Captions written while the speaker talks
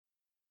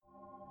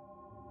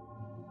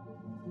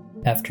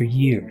After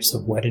years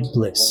of wedded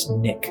bliss,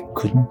 Nick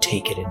couldn't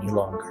take it any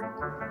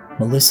longer.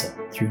 Melissa,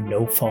 through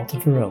no fault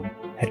of her own,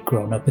 had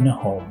grown up in a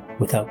home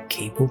without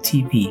cable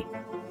TV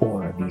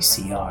or a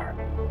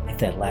VCR. If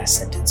that last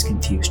sentence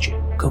confused you,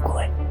 Google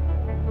it.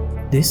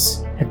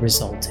 This had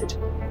resulted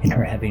in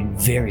her having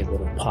very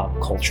little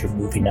pop culture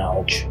movie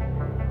knowledge.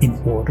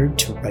 In order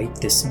to right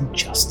this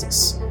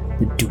injustice,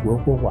 the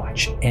duo will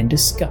watch and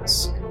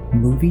discuss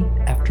movie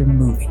after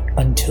movie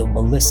until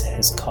Melissa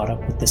has caught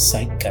up with the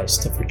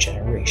zeitgeist of her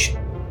generation.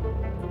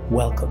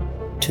 Welcome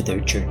to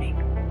their journey.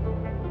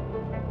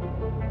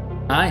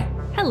 Hi.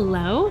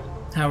 Hello.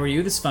 How are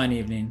you this fine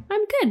evening?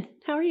 I'm good.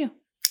 How are you?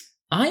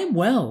 I am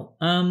well.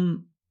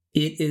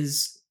 It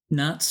is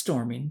not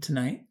storming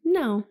tonight.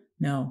 No,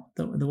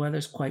 the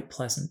weather's quite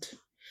pleasant.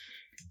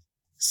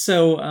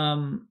 So,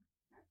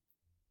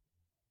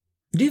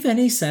 do you have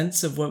any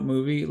sense of what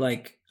movie,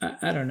 like,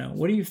 I don't know,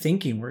 what are you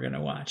thinking we're going to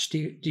watch?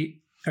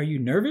 Are you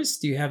nervous?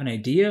 Do you have an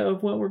idea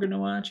of what we're going to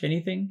watch?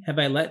 Anything? Have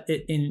I let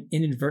it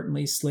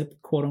inadvertently slip,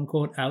 quote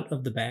unquote, out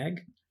of the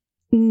bag?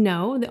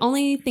 No. The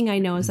only thing I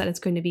know is that it's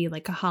going to be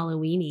like a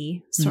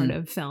Halloween-y sort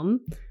of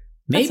film.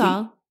 Maybe.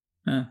 That's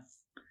all.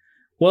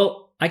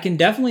 Well, I can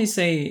definitely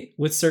say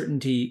with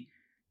certainty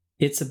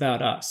it's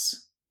about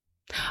us.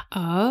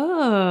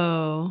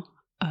 Oh,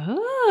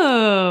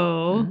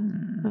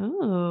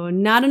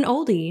 not an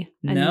oldie.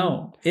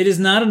 No, it is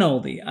not an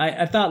oldie.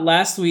 I thought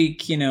last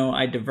week,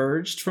 I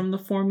diverged from the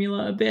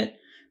formula a bit.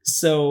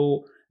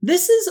 So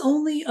this is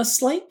only a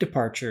slight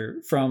departure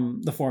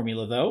from the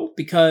formula, though,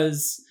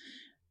 because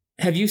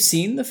have you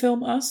seen the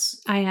film Us?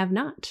 I have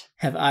not.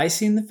 Have I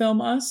seen the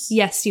film Us?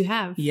 Yes, you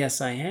have. Yes,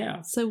 I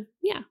have. So,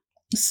 yeah.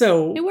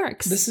 So it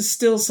works. This is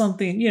still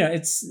something,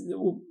 it's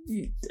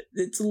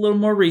a little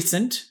more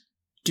recent.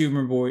 Do you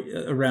remember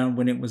around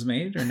when it was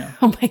made or no?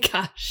 Oh my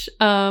gosh.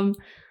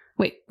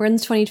 Wait, we're in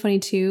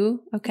 2022.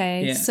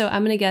 Okay. Yeah. So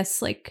I'm going to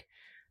guess like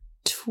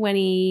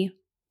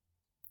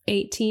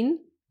 2018.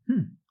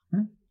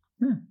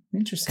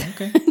 Interesting.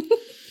 Okay.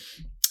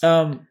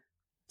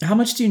 How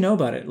much do you know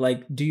about it?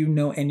 Like, do you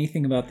know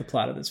anything about the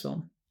plot of this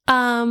film?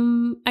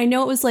 I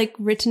know it was like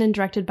written and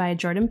directed by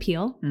Jordan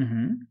Peele.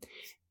 Mm-hmm.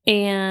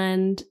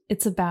 And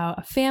it's about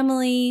a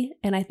family,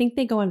 and I think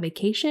they go on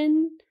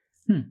vacation,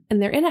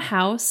 and they're in a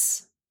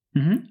house,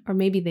 or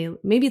maybe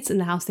it's in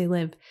the house they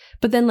live.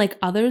 But then like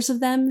others of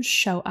them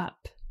show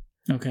up.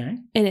 Okay.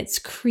 And it's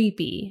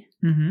creepy.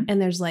 And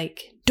there's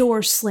like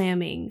door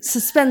slamming,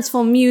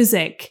 suspenseful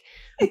music.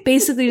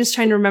 Basically just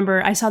trying to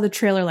remember. I saw the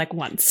trailer like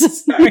once.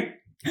 Sorry.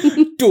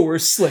 Door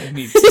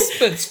slamming,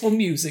 suspenseful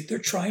music. They're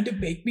trying to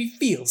make me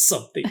feel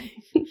something.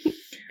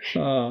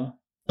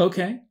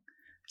 Okay.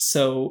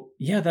 So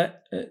yeah,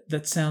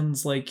 that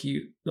sounds like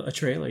a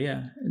trailer.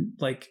 Yeah,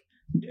 like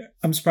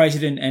I'm surprised you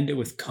didn't end it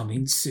with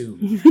 "coming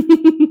soon."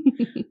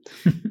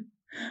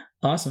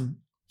 Awesome.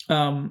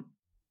 How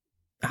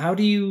are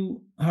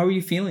you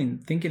feeling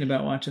thinking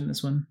about watching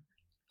this one?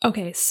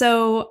 Okay,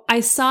 so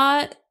I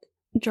saw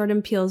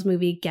Jordan Peele's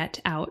movie Get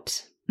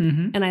Out,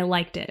 and I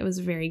liked it. It was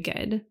very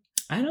good.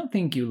 I don't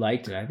think you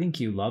liked it. I think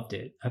you loved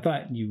it. I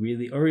thought you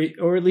really,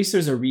 or at least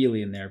there's a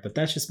really in there, but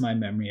that's just my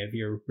memory of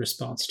your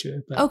response to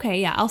it. But. Okay,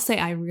 yeah, I'll say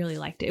I really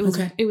liked it. It was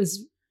okay. It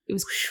was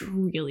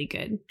really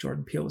good.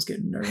 Jordan Peele was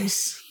getting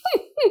nervous.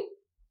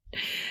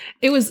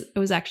 It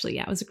was actually,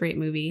 yeah, it was a great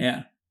movie.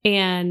 Yeah.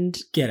 And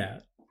Get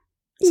Out.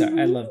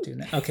 Sorry, I love doing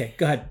that. Okay,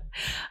 go ahead.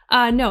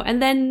 No,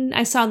 and then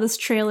I saw this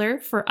trailer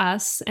for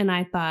Us, and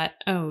I thought,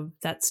 oh,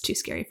 that's too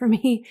scary for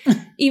me.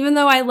 Even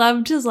though I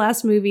loved his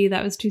last movie,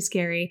 that was too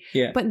scary.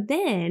 Yeah. But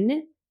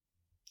then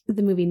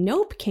the movie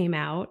Nope came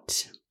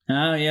out.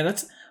 Oh, yeah,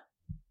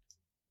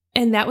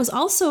 and that was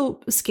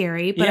also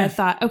scary, but yeah. I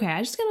thought, okay,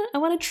 I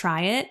want to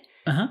try it.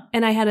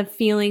 And I had a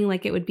feeling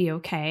like it would be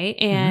okay.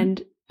 And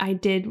I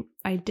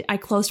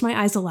closed my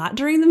eyes a lot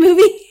during the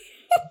movie.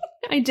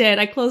 I did.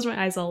 I closed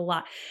my eyes a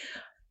lot.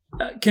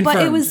 Confirmed.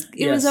 But it was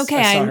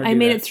okay. I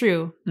made it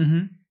through.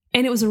 And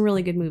it was a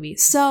really good movie.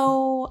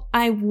 So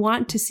I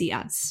want to see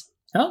Us.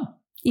 Oh.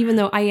 Even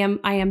though I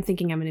am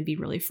thinking I'm going to be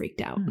really freaked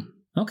out.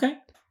 Okay.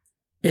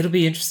 It'll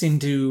be interesting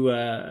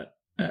to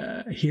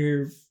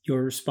hear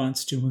your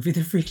response to a movie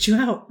that freaked you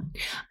out.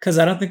 Because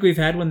I don't think we've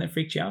had one that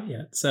freaked you out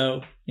yet.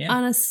 So, yeah.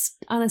 On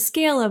a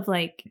scale of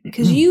like,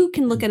 because you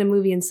can look at a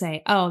movie and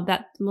say, oh,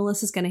 that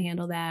Melissa's going to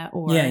handle that.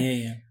 Or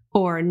yeah.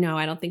 Or no,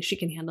 I don't think she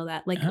can handle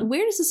that. Like,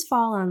 where does this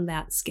fall on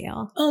that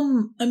scale?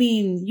 I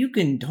mean, you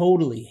can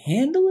totally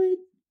handle it.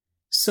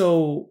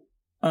 So,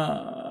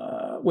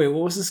 wait,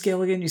 what was the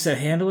scale again? You said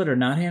handle it or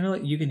not handle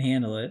it? You can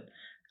handle it.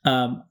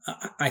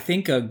 I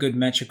think a good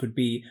metric would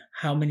be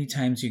how many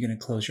times you're going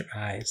to close your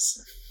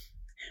eyes.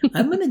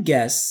 I'm going to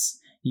guess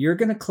you're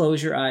going to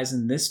close your eyes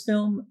in this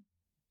film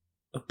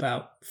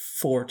about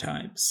 4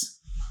 times.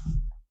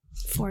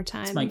 4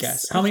 times. That's my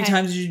guess. How many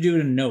times did you do it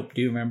in Nope?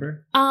 Do you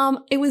remember?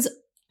 It was,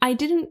 I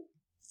didn't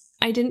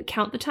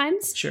count the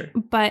times. Sure.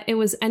 But it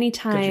was any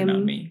time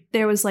not me.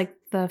 There was like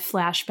the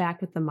flashback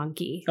with the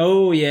monkey.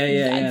 Oh,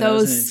 yeah.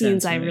 Those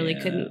scenes I really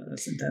couldn't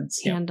that's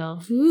intense.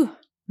 handle. Yep.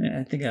 Yeah,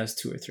 I think that was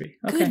 2 or 3.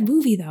 Okay. Good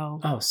movie, though.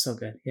 Oh, so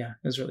good. Yeah,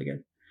 it was really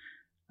good.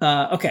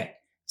 Okay.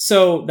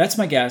 So that's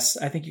my guess.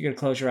 I think you're going to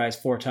close your eyes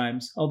 4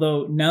 times.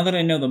 Although now that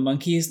I know the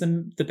monkey is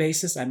the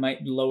basis, I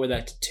might lower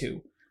that to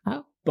 2.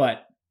 Oh.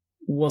 But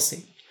we'll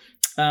see.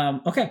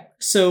 Okay.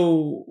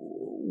 So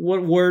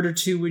what word or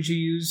 2 would you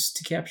use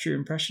to capture your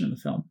impression of the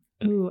film?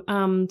 Ooh,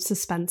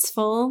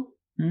 suspenseful.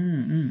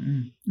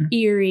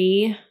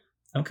 Eerie.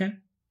 Okay.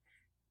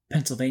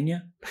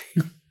 Pennsylvania?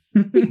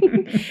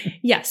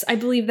 Yes, I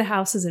believe the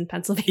house is in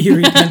Pennsylvania.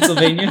 Erie,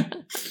 Pennsylvania?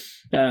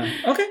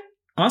 Okay.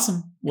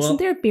 Awesome. Well, isn't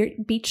there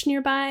a beach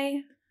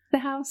nearby the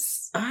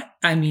house?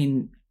 I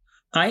mean,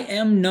 I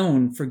am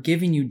known for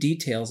giving you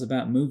details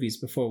about movies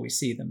before we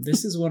see them.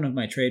 This is one of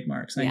my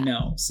trademarks. I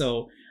know.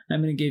 So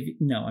I'm going to give you...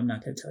 No, I'm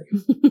not going to tell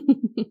you.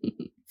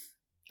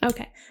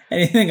 Okay.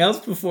 Anything else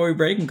before we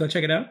break and go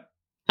check it out?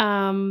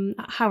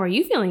 How are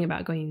you feeling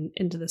about going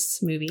into this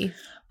movie?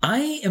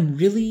 I am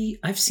really...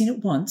 I've seen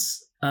it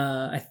once.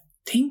 I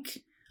think...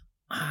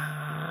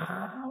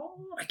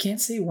 I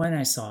can't say when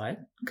I saw it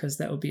because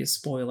that would be a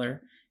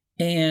spoiler.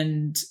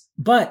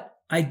 But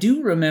I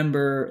do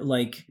remember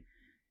like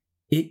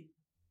it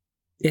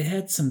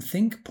had some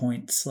think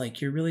points.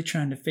 Like you're really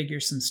trying to figure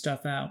some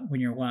stuff out when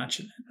you're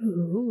watching it.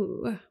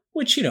 Ooh.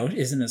 Which,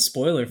 isn't a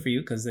spoiler for you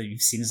because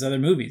you've seen his other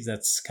movies.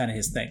 That's kind of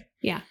his thing.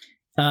 Yeah.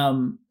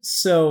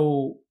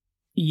 So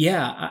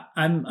yeah,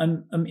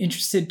 I'm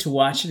interested to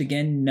watch it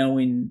again,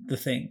 knowing the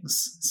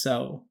things.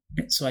 So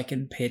I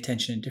can pay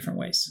attention in different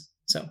ways.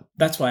 So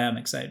that's why I'm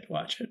excited to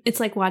watch it. It's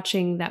like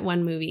watching that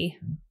one movie.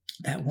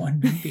 That one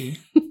movie.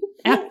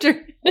 What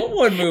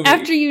one movie?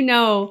 After you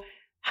know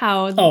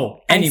how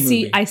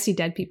movie. I see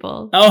dead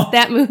people. Oh,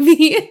 that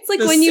movie. It's like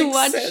when you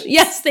watch. Sense.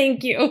 Yes,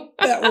 thank you.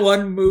 That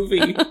one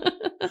movie.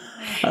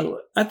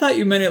 I thought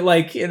you meant it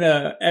like in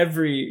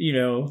every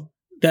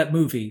that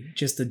movie.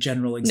 Just a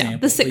general example.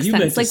 No, the Sixth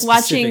Sense, like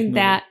watching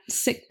the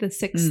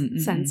Sixth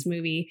Sense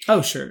movie.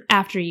 Oh, sure.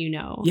 After you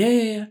know.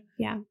 Yeah.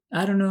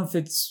 I don't know if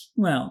it's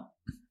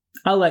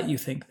I'll let you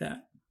think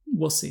that.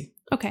 We'll see.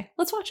 Okay,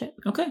 let's watch it.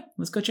 Okay,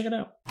 let's go check it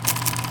out.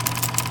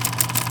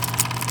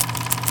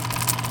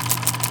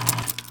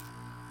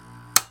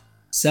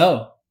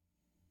 So.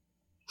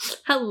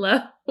 Hello.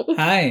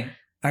 Hi.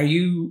 Are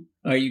you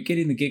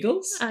getting the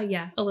giggles?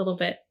 Yeah, a little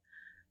bit.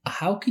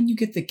 How can you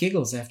get the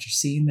giggles after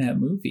seeing that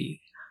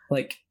movie?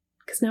 Like,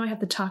 because now I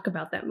have to talk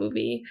about that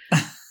movie.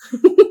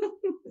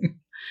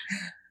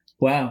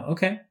 Wow.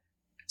 Okay.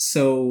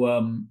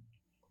 So,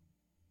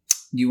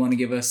 do you want to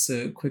give us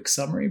a quick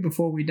summary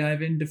before we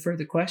dive into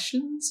further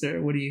questions,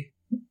 or what are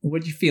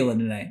you feeling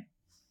tonight?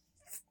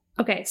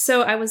 Okay,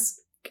 so I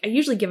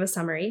usually give a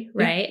summary,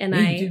 right? And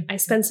I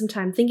spend some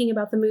time thinking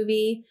about the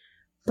movie,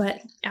 but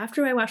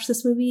after I watched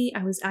this movie,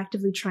 I was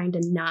actively trying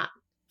to not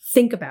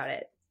think about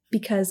it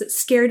because it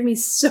scared me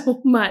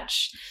so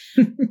much.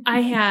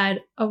 I had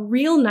a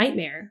real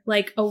nightmare,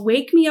 like a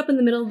wake me up in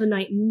the middle of the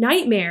night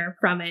nightmare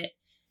from it.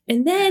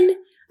 And then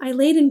I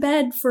laid in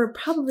bed for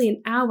probably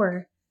an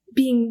hour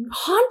being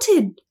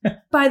haunted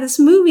by this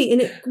movie, and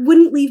it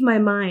wouldn't leave my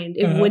mind.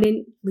 It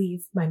wouldn't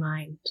leave my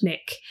mind,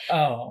 Nick.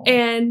 Oh.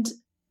 And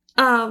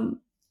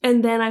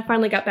then I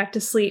finally got back to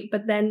sleep,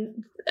 but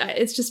then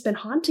it's just been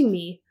haunting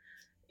me.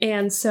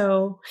 And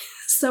so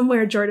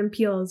somewhere Jordan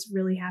Peele is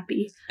really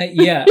happy.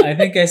 Yeah, I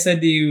think I said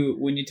to you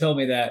when you told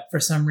me that for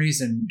some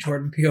reason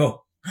Jordan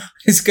Peele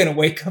is going to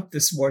wake up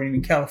this morning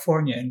in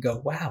California and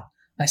go, "Wow,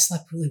 I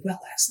slept really well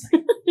last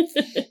night."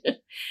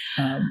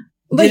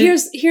 But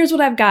here's what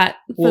I've got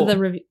for the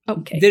review.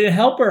 Okay. Did it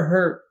help or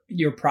hurt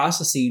your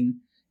processing,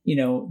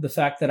 the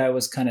fact that I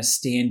was kind of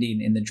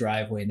standing in the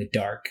driveway in the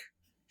dark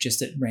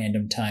just at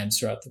random times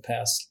throughout the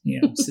past,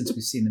 since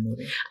we've seen the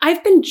movie?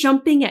 I've been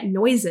jumping at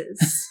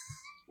noises.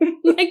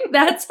 Like,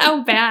 that's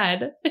how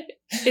bad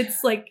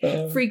it's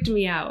freaked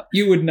me out.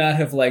 You would not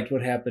have liked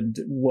what happened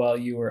while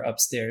you were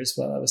upstairs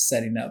while I was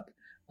setting up.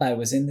 I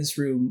was in this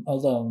room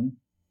alone.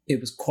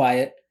 It was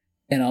quiet.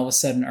 And all of a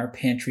sudden our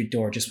pantry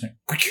door just went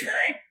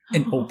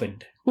and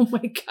opened. Oh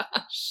my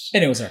gosh.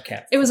 And it was our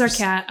cat. It was our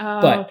cat.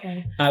 Oh, but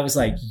okay. I was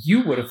like,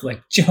 you would have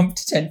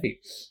jumped 10 feet.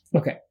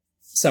 Okay.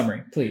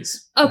 Summary,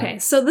 please. Okay.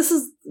 So this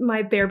is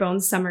my bare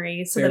bones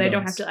summary so that I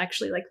don't have to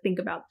actually think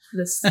about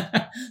this.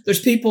 There's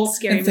people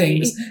scary and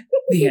things.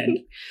 The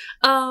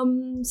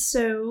end.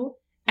 So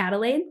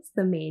Adelaide's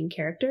the main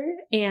character,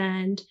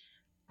 and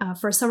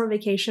for a summer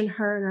vacation,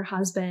 her and her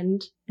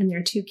husband and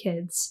their 2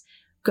 kids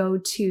go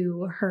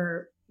to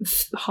her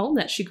home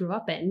that she grew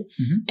up in,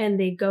 and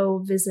they go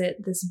visit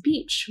this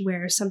beach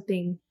where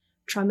something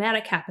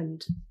traumatic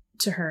happened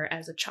to her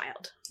as a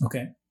child.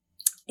 Okay.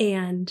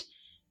 And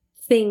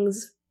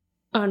things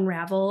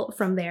unravel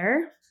from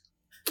there.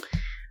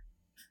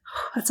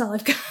 That's all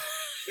I've got.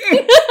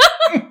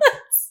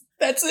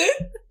 That's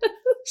it?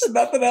 There's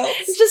nothing else?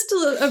 It's just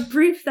a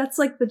brief, that's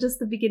just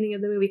the beginning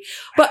of the movie.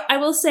 But I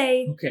will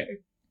say, okay,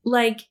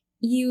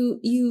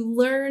 you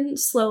learn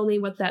slowly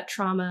what that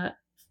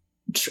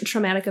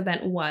traumatic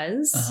event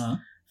was.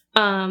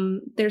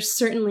 There's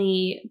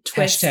certainly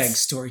twists. #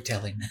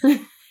 storytelling.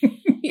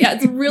 Yeah,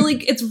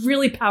 it's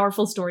really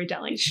powerful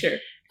storytelling. Sure.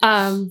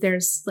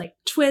 There's like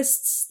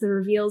twists. The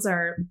reveals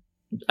are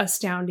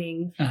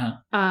astounding.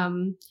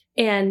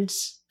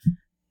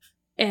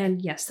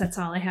 And yes, that's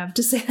all I have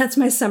to say. That's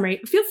my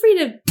summary. Feel free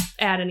to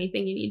add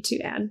anything you need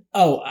to add.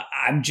 Oh,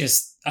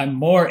 I'm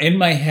more in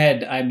my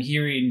head. I'm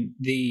hearing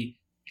the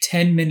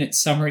 10-minute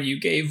summary you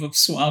gave of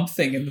Swamp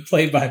Thing in the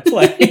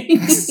play-by-play.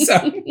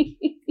 So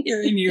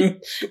hearing you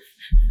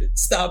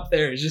stop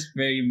there is just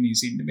very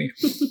amusing to me.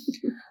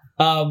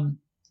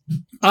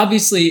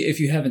 Obviously, if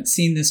you haven't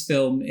seen this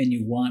film and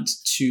you want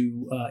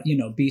to,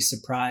 be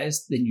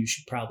surprised, then you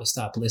should probably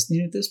stop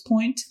listening at this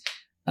point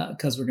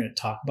because we're going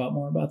to talk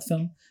more about the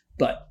film.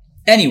 But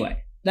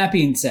anyway, that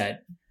being said,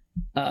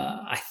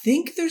 I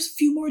think there's a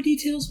few more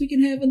details we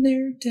can have in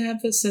there to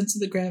have a sense of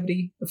the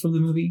gravity from the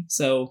movie.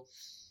 So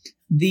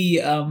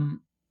the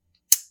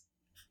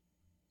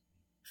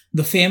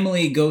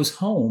family goes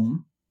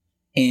home,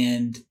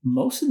 and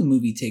most of the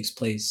movie takes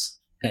place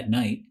at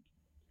night.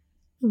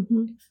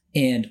 Mm-hmm.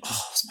 And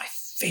it's my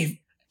favorite.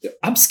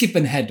 I'm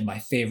skipping ahead to my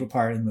favorite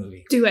part of the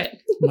movie. Do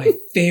it. My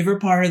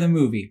favorite part of the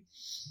movie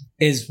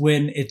is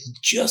when it's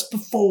just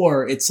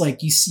before, it's like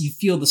you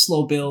feel the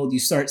slow build, you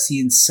start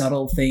seeing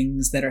subtle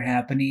things that are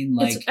happening.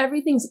 Like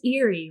everything's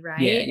eerie,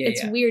 right?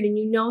 It's weird,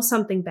 and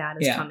something bad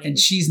is coming. And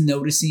she's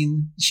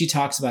noticing, she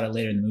talks about it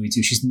later in the movie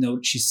too. She's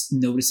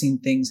noticing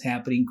things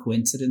happening,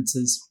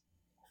 coincidences.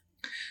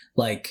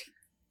 Like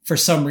for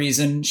some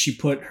reason, she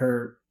put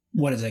her,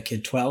 what is that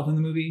kid, 12 in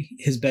the movie?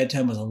 His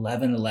bedtime was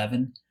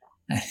 11:11.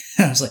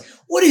 I was like,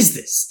 what is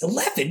this?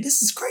 11?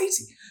 This is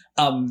crazy.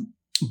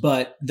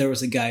 But there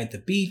was a guy at the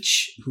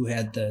beach who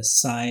had the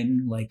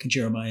sign like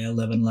Jeremiah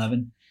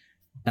 11:11.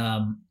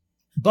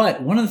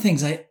 But one of the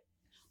things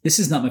this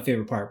is not my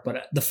favorite part,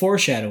 but the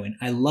foreshadowing,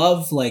 I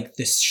love like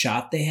this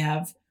shot they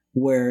have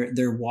where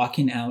they're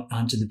walking out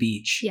onto the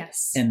beach.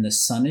 Yes. And the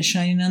sun is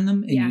shining on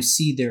them and you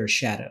see their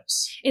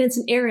shadows. And it's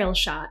an aerial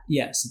shot.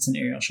 Yes, it's an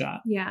aerial shot.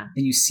 Yeah.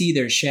 And you see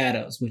their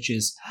shadows, which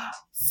is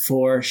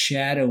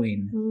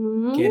foreshadowing.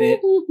 Mm-hmm. Get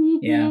it?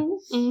 Yeah.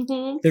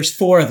 Mm-hmm. There's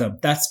 4 of them.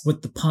 That's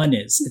what the pun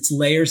is. It's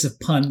layers of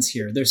puns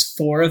here. There's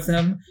 4 of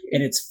them,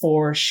 and it's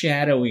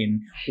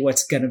foreshadowing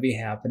what's going to be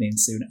happening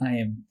soon. I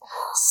am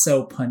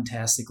so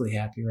puntastically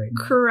happy right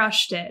now.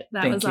 Crushed it.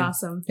 That was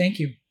awesome. Thank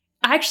you.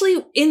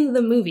 Actually, in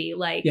the movie,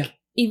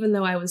 even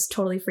though I was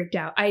totally freaked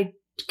out, I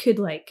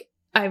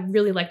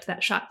really liked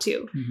that shot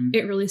too. Mm-hmm.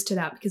 It really stood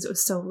out because it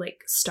was so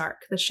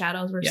stark. The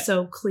shadows were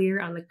so clear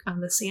on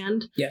the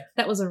sand. Yeah.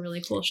 That was a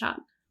really cool shot.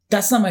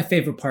 That's not my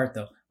favorite part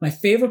though. My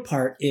favorite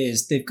part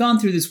is they've gone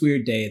through this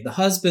weird day. The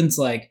husband's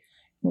like,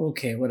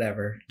 okay,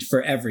 whatever,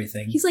 for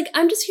everything. He's like,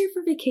 I'm just here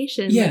for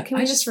vacation. Yeah. Can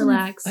we just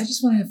relax? I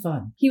just want to have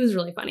fun. He was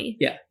really funny.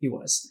 Yeah, he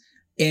was.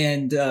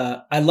 And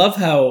I love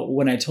how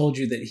when I told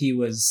you that he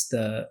was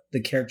the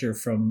character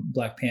from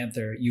Black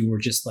Panther, you were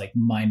just like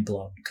mind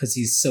blown because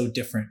he's so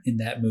different in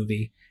that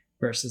movie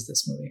versus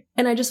this movie.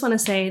 And I just want to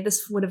say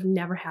this would have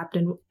never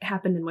happened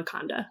in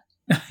Wakanda.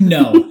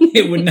 No,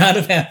 it would not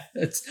have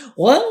happened.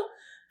 Well,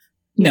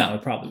 no,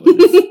 it probably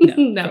wouldn't.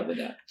 No, probably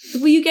not.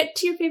 Will you get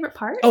to your favorite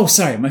part? Oh,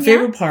 sorry. My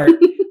favorite part,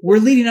 we're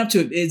leading up to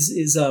it,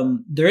 is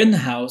they're in the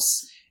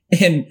house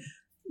and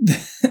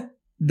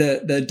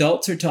the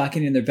adults are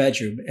talking in their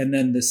bedroom, and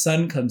then the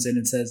son comes in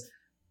and says,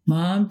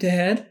 Mom,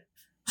 Dad,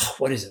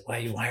 what is it?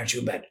 Why aren't you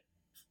in bed?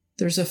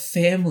 There's a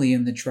family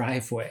in the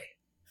driveway.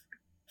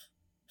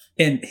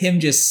 And him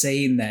just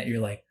saying that,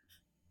 you're like,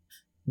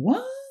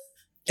 what?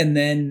 And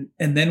then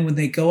when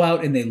they go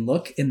out and they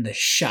look in the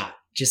shot,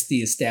 just the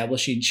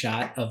establishing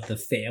shot of the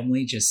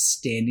family just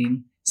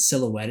standing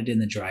silhouetted in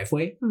the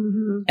driveway.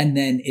 Mm-hmm. And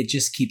then it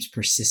just keeps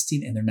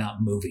persisting and they're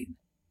not moving.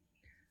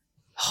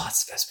 Oh,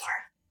 that's the best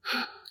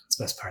part. It's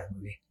the best part of the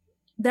movie.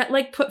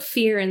 That put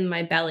fear in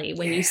my belly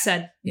when you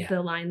said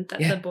the line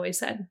that the boy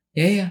said.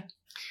 Yeah.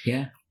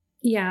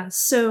 Yeah.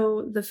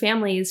 So the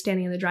family is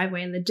standing in the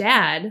driveway and the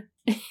dad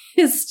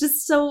is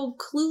just so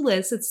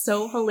clueless. It's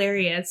so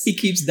hilarious. He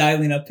keeps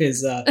dialing up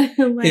his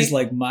his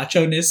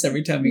macho-ness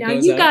every time he goes out.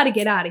 Now you got to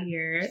get out of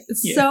here.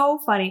 It's so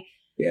funny.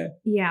 Yeah.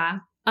 Yeah.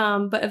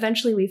 But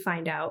eventually we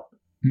find out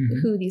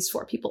who these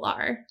 4 people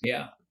are.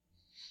 Yeah.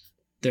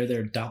 They're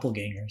their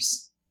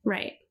doppelgangers.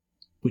 Right.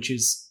 Which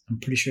is, I'm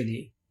pretty sure,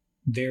 the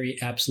very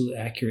absolute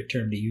accurate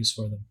term to use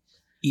for them.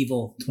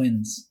 Evil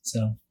twins.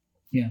 So,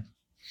 yeah.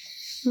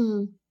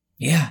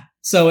 Yeah.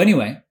 So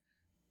anyway,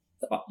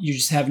 you're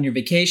just having your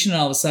vacation and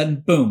all of a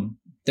sudden, boom,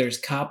 there's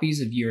copies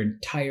of your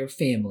entire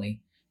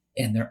family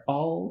and they're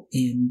all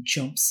in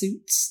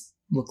jumpsuits.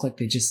 Look like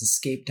they just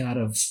escaped out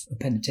of a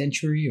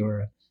penitentiary or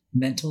a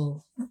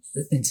mental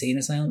insane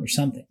asylum or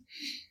something.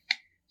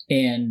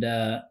 And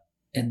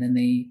then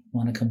they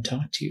want to come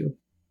talk to you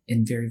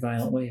in very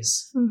violent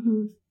ways.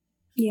 Mm-hmm.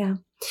 Yeah.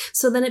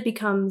 So then it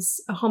becomes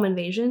a home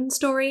invasion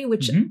story,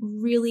 which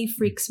really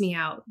freaks me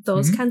out.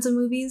 Those kinds of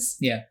movies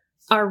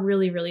are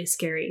really, really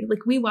scary.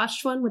 We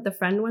watched one with a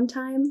friend one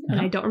time, and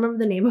I don't remember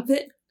the name of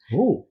it.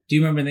 Oh, do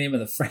you remember the name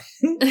of the friend?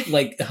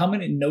 How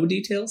many? No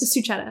details?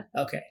 Sucheta.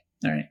 Okay.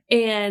 All right.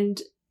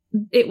 And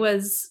it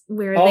was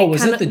where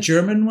was it the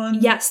German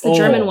one? Yes, the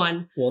German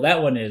one. Well,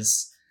 that one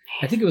is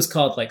I think it was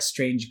called like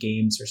Strange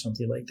Games or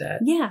something like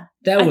that. Yeah.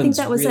 That one's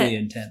really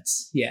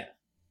intense. Yeah.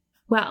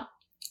 Well.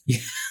 Yeah.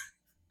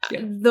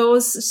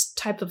 Those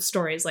type of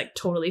stories like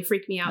totally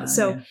freak me out.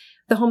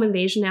 The home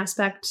invasion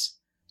aspect,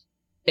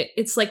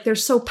 it's like they're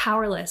so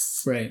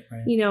powerless. Right.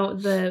 You know,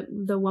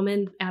 the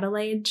woman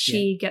Adelaide,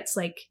 she gets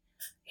like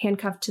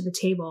handcuffed to the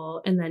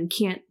table and then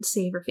can't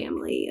save her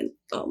family. And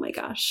oh my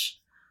gosh.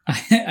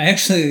 I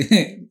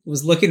actually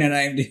was looking at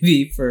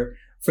IMDb for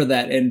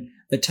that, and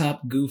the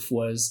top goof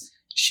was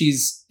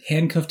she's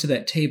handcuffed to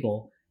that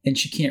table and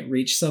she can't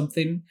reach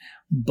something,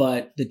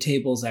 but the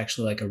table's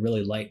actually like a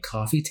really light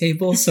coffee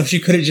table, so she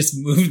could have just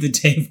moved the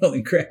table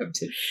and grabbed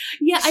it.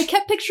 Yeah, I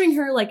kept picturing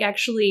her like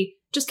actually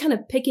just kind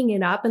of picking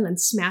it up and then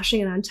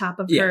smashing it on top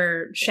of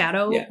her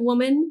shadow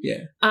woman.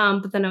 Yeah.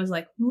 But then I was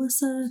like,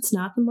 Melissa, it's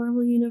not the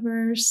Marvel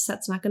Universe.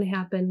 That's not going to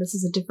happen. This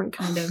is a different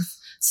kind of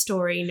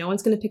story. No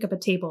one's going to pick up a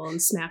table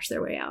and smash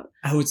their way out.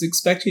 I was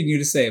expecting you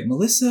to say,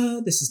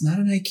 Melissa, this is not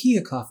an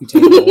IKEA coffee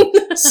table,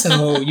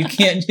 so you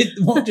can't. It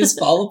won't just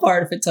fall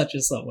apart if it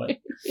touches someone.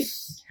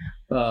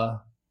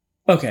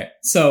 Okay,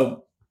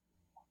 so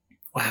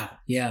wow,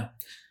 yeah.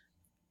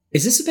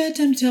 Is this a bad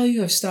time to tell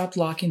you I've stopped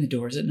locking the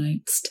doors at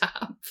night?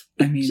 Stop.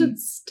 I mean,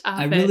 just stop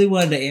I really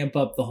wanted to amp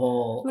up the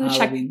whole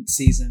Halloween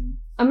season.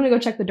 I'm going to go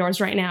check the doors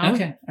right now.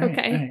 Okay. All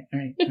right.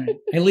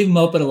 I leave them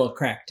open a little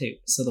crack too,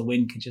 so the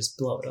wind can just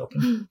blow it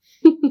open.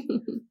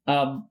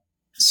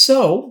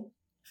 So,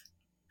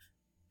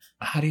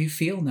 how do you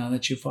feel now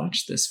that you've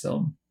watched this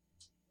film?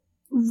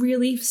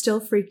 Really still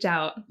freaked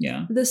out.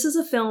 Yeah. This is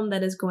a film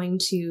that is going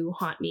to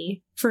haunt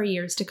me for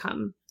years to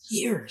come.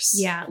 Years?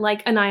 Yeah,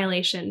 like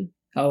Annihilation.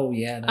 Oh,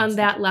 yeah. On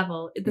that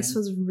level. This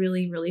was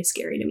really, really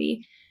scary to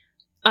me.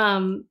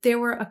 There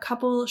were a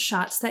couple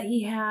shots that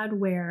he had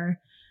where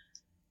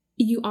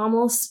you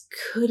almost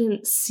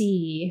couldn't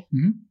see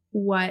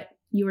what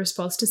you were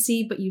supposed to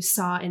see, but you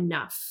saw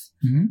enough.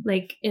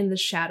 Like in the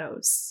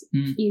shadows,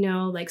 you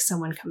know, like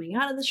someone coming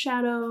out of the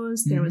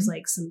shadows. There was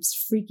like some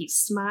freaky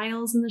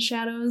smiles in the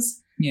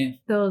shadows. Yeah.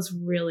 Those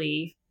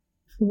really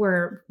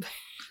were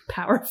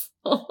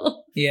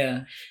powerful.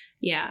 Yeah.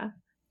 Yeah.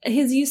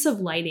 His use of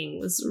lighting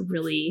was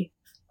really...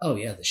 Oh,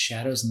 yeah. The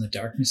shadows and the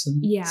darkness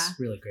in it. Yeah. It's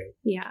really great.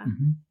 Yeah.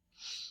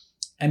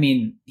 I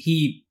mean,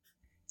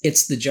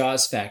 it's the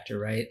Jaws factor,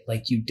 right?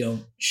 Like you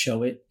don't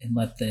show it and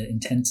let the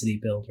intensity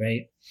build,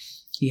 right?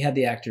 He had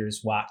the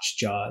actors watch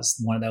Jaws.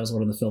 That was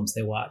one of the films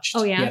they watched.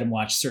 Oh, yeah? He had them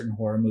watch certain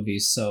horror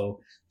movies so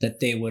that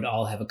they would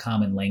all have a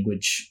common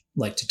language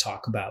like to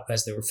talk about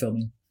as they were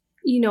filming.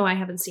 You know I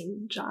haven't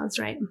seen Jaws,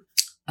 right?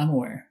 I'm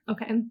aware.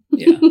 Okay.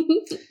 Yeah.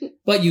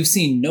 But you've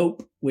seen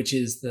Nope, which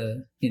is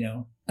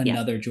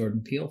another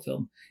Jordan Peele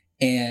film.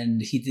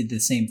 And he did the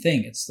same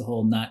thing. It's the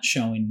whole not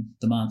showing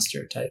the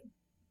monster type.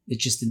 It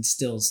just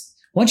instills...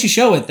 Once you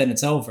show it, then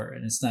it's over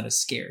and it's not as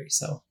scary.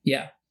 So,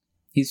 yeah.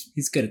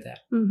 He's good at that.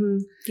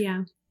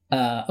 Yeah.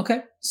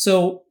 Okay.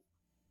 So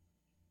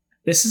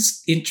this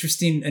is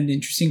an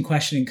interesting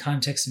question in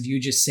context of you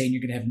just saying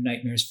you're going to have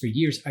nightmares for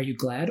years. Are you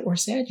glad or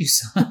sad you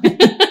saw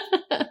it?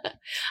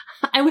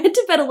 I went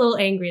to bed a little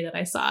angry that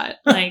I saw it.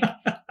 Like,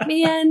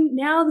 man,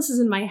 now this is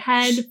in my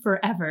head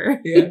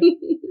forever. Yeah.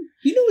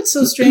 You know what's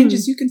so strange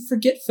is you can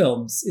forget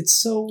films. It's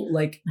so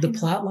like the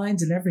plot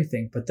lines and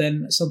everything, but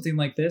then something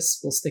like this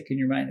will stick in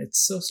your mind.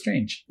 It's so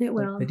strange. It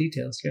will. Like the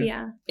details.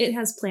 Yeah. It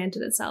has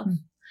planted itself.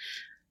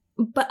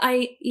 But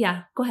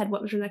go ahead.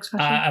 What was your next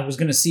question? I was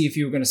going to see if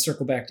you were going to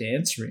circle back to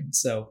answering.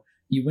 So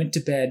you went to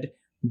bed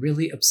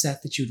really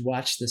upset that you'd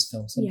watched this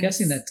film. So I'm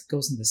guessing that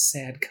goes in the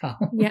sad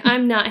column. Yeah,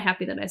 I'm not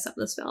happy that I saw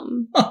this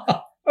film.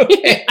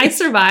 Okay. I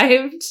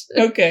survived.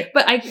 Okay.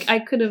 But I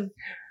could have...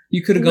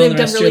 You could have gone the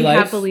rest of your life.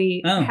 Lived a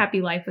really happy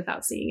life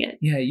without seeing it.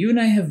 Yeah, you and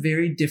I have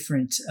very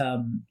different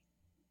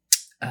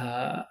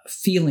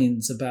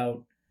feelings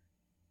about...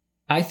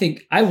 I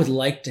think I would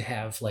like to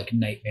have like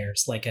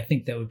nightmares. Like I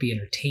think that would be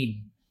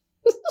entertaining.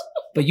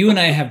 But you and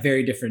I have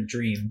very different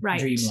dream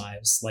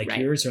lives. Like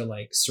yours are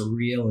like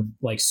surreal and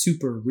like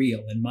super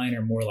real, and mine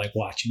are more like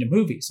watching a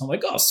movie. So I'm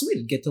like, oh sweet,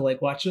 I'd get to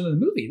like watch another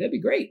movie. That'd be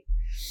great.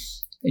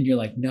 And you're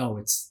like, no,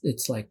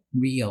 it's like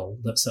real.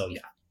 So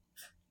yeah.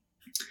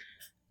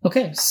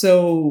 Okay,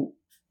 so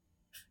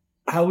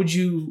how would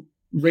you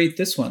rate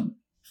this one?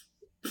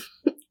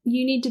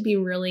 You need to be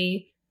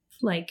really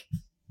like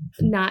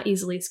not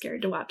easily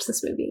scared to watch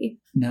this movie.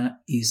 Not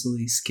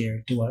easily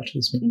scared to watch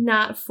this movie.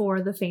 Not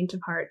for the faint of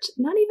heart.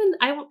 Not even,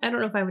 I don't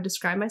know if I would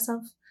describe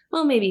myself.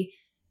 Well, maybe.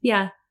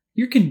 Yeah.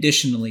 You're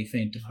conditionally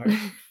faint of heart.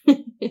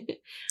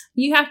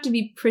 You have to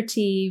be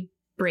pretty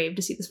brave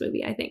to see this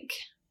movie, I think.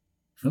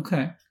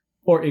 Okay.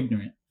 Or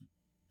ignorant.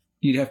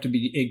 You'd have to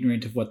be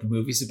ignorant of what the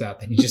movie's about,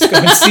 then you just go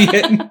and see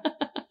it.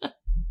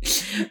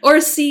 Or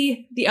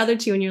see the other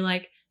two and you're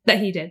like, that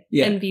he did.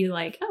 Yeah. And be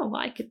like, oh,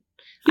 well,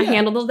 I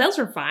handled those. Those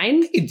were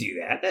fine. I can do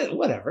that.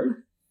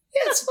 Whatever.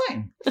 Yeah, it's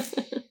fine.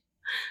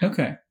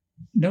 Okay.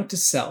 Note to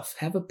self: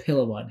 have a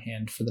pillow on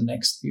hand for the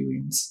next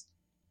viewings.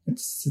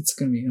 It's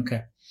going to be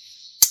okay.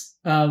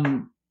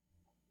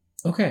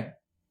 Okay.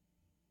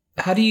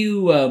 How do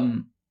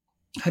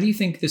you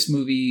think this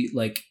movie,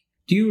 like,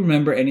 Do you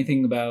remember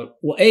anything about,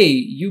 well, A,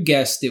 you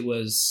guessed it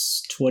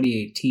was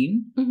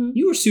 2018. Mm-hmm.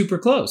 You were super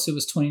close. It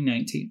was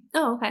 2019.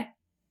 Oh, okay.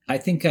 I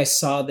think I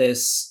saw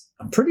this,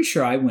 I'm pretty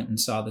sure I went and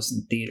saw this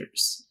in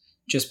theaters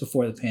just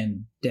before the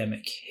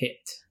pandemic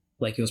hit.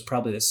 Like it was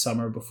probably the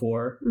summer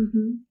before,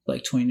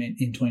 like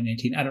in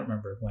 2019. I don't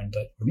remember when,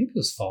 but or maybe it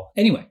was fall.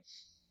 Anyway,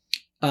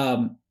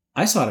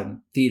 I saw it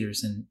in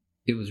theaters and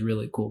it was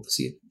really cool to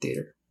see it in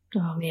theater.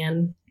 Oh,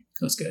 man.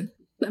 It was good.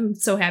 I'm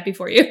so happy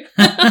for you.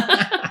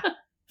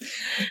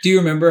 Do you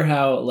remember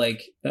how,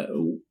 like,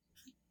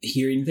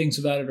 hearing things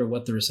about it or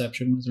what the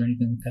reception was or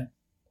anything like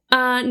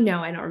that?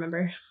 No, I don't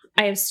remember.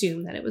 I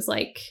assume that it was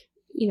like,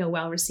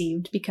 well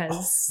received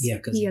because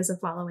he has a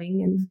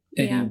following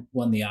and he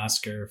won the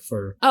Oscar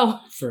for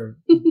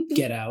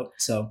Get Out.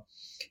 So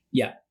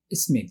yeah,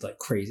 it's made like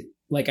crazy.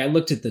 Like I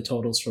looked at the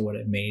totals for what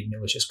it made and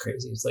it was just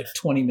crazy. It was like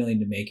 $20 million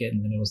to make it.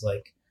 And then it was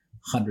like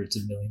hundreds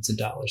of millions of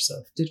dollars. So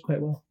it did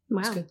quite well.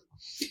 Wow. It's good.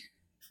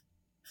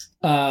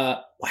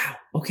 Wow.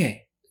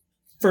 Okay.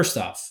 First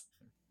off,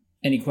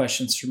 any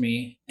questions for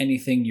me?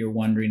 Anything you're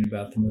wondering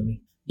about the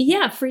movie?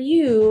 Yeah, for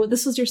you,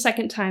 this was your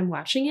second time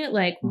watching it.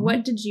 Like,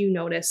 what did you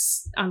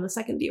notice on the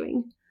second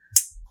viewing?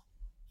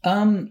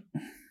 I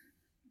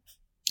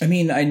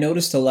mean, I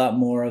noticed a lot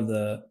more of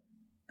the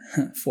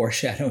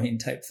foreshadowing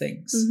type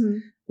things. Mm-hmm.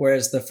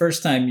 Whereas the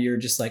first time you're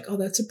just like, oh,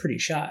 that's a pretty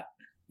shot,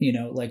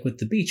 like with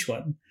the beach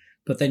one.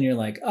 But then you're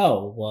like,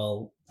 oh,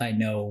 well, I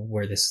know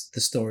where the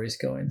story's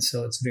going.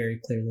 So it's very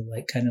clearly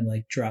like kind of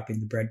like dropping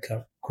the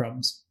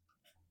breadcrumbs.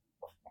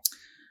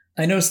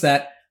 I noticed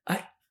that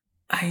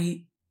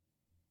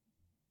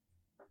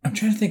I'm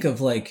trying to think of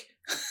like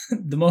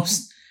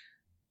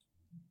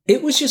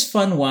it was just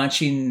fun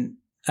watching.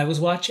 I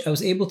was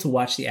able to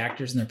watch the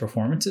actors and their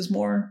performances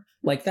more.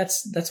 Like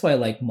that's why I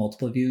like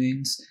multiple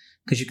viewings,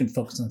 because you can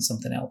focus on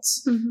something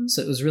else. Mm-hmm.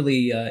 So it was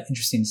really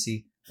interesting to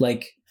see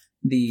like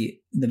the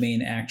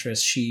main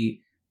actress.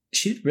 She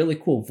did really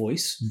cool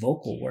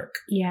vocal work.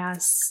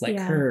 Yes. Like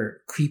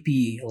her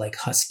creepy, like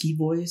husky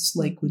voice,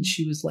 like when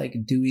she was like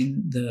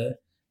doing the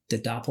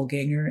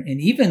doppelganger,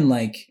 and even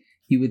like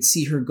you would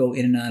see her go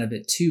in and out of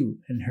it too,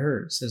 and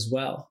hers as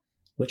well,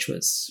 which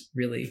was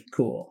really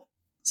cool.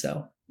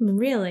 So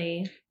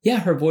really, yeah,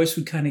 her voice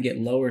would kind of get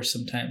lower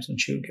sometimes when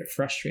she would get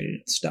frustrated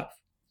and stuff.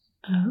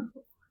 Oh,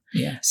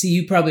 yeah. See,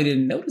 you probably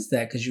didn't notice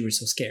that because you were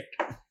so scared.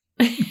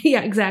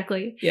 Yeah,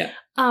 exactly. Yeah.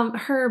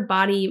 Her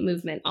body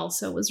movement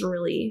also was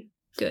really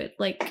good.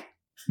 Like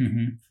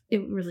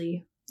it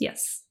really,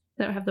 yes.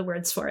 I don't have the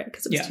words for it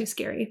because it was too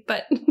scary,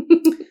 but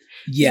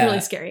yeah,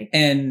 really scary.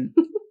 And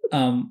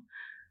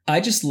I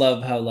just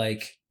love how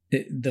like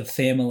the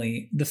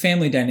family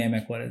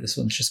dynamic. This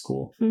one's just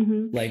cool.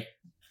 Mm-hmm. Like,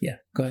 yeah,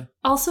 go ahead.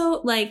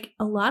 Also, like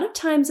a lot of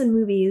times in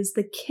movies,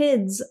 the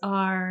kids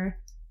are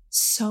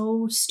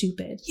so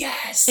stupid.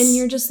 Yes. And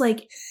you're just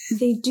like,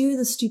 they do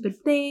the stupid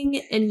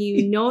thing and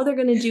they're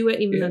going to do it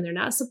even though they're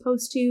not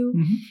supposed to.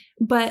 Mm-hmm.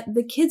 But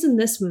the kids in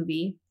this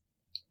movie,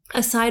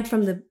 aside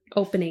from the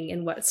opening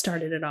and what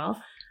started it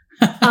all,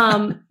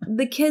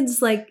 the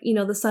kids, like,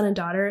 the son and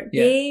daughter,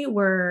 they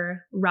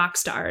were rock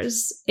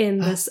stars in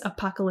this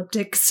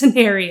apocalyptic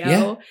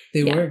scenario.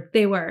 Yeah,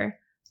 they were.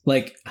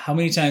 Like, how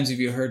many times have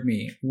you heard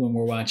me when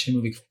we're watching a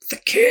movie, the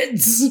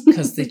kids?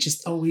 Because they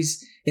just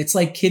always, it's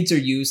like kids are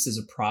used as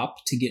a prop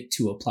to get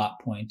to a plot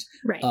point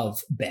of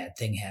bad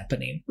thing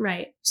happening.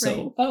 Right.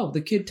 So,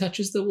 the kid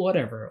touches the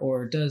whatever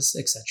or does,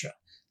 etc.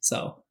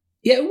 So,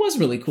 yeah, it was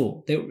really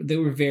cool. They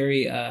were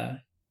very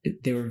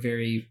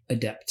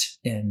adept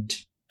and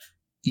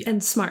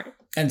smart.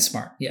 And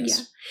smart,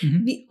 yes. Yeah.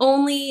 Mm-hmm. The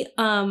only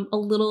a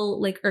little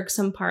like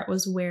irksome part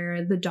was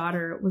where the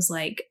daughter was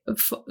like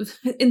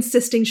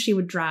insisting she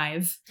would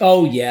drive.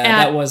 Oh yeah,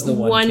 that was the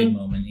one kid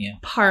moment. Yeah,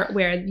 part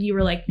where you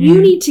were like,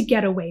 you need to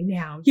get away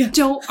now. Yeah.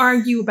 Don't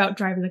argue about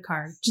driving the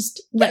car.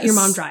 Just let your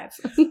mom drive.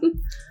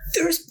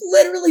 There's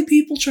literally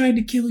people trying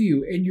to kill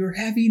you, and you're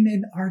having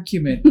an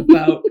argument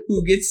about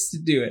who gets to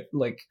do it.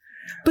 Like.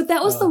 But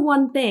that was the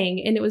one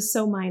thing, and it was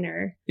so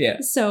minor. Yeah.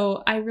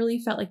 So I really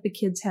felt like the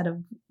kids had a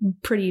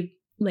pretty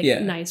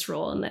nice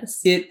role in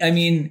this. I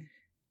mean,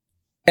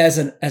 as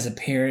a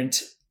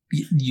parent,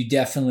 you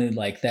definitely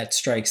like that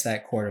strikes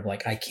that chord of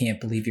like, I can't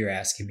believe you're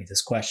asking me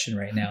this question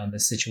right now in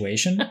this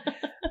situation.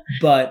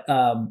 But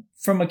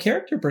from a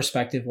character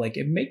perspective, like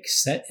it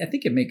makes sense. I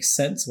think it makes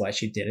sense why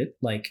she did it.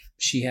 Like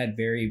she had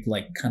very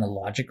like kind of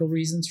logical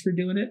reasons for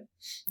doing it.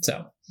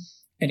 So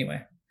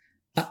anyway.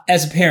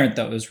 As a parent,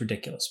 though, it was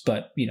ridiculous.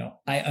 But,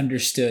 I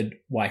understood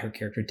why her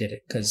character did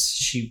it because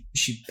she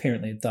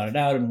apparently had thought it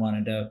out and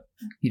wanted to,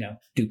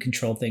 do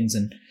control things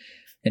and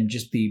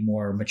just be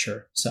more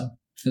mature. So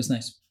it was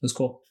nice. It was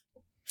cool.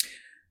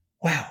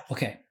 Wow.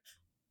 Okay.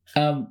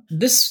 Do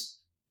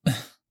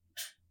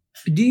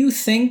you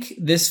think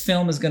this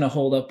film is going to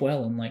hold up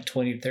well in like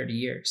 20 to 30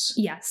 years?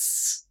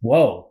 Yes.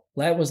 Whoa.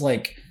 That was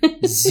like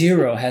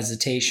zero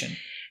hesitation.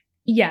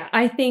 Yeah,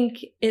 I think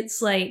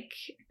it's like,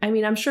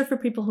 I'm sure for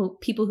people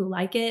who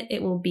like it,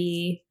 it will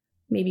be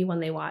maybe one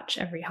they watch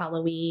every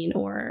Halloween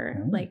or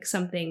like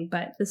something.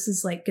 But this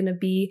is like going to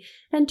be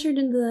entered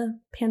into the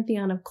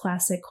pantheon of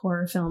classic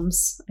horror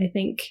films, I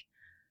think.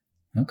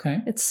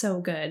 Okay. It's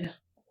so good.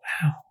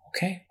 Wow.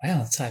 Okay. Wow,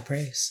 that's high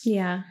praise.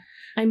 Yeah.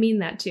 I mean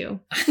that too.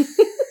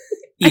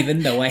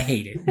 Even though I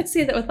hate it. I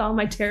say that with all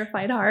my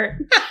terrified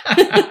heart.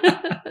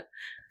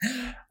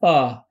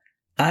 Wow,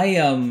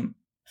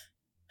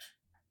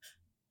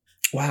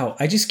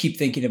 I just keep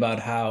thinking about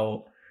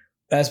how,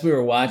 as we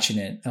were watching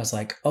it, I was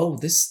like, oh,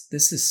 this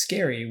is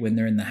scary when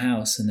they're in the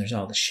house and there's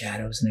all the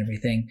shadows and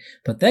everything.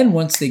 But then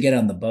once they get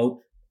on the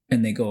boat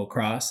and they go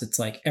across, it's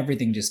like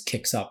everything just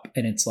kicks up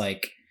and it's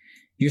like,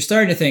 you're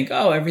starting to think,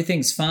 oh,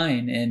 everything's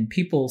fine and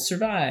people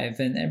survive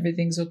and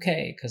everything's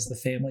okay because the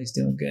family's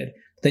doing good.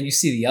 But then you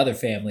see the other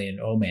family and,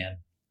 oh man,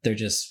 they're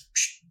just,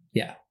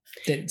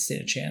 they didn't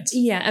stand a chance.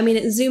 Yeah, I mean,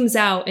 it zooms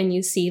out and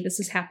you see this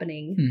is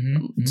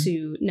happening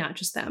to not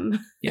just them.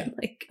 Yeah.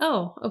 Like,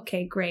 oh,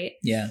 okay, great.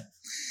 Yeah.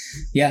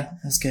 Yeah,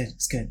 that's good.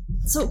 That's good.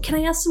 So can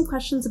I ask some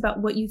questions about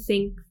what you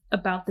think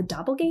about the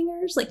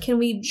doppelgangers? Like, can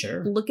we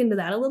look into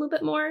that a little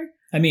bit more?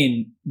 I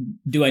mean,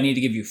 do I need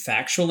to give you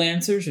factual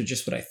answers or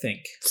just what I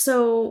think?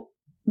 So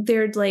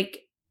they're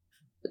like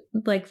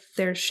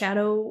their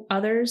shadow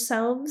other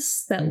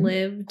selves that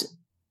lived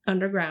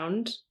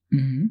underground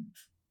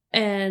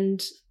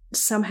and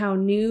somehow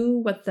knew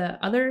what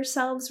the other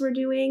selves were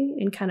doing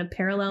and kind of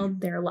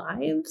paralleled their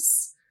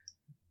lives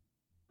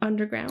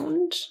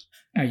underground.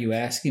 Are you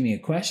asking me a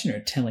question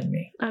or telling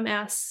me? I'm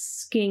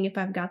asking if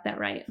I've got that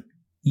right.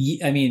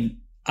 I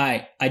mean,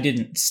 I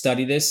didn't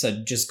study this.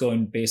 I'm just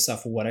going based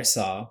off of what I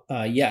saw.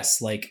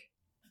 Yes, like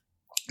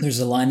there's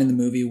a line in the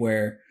movie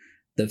where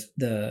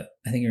the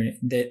I think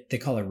they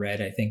call her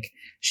Red. I think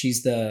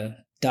she's the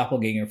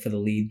doppelganger for the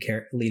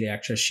lead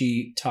actress.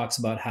 She talks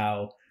about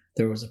how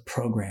there was a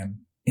program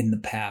in the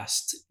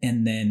past,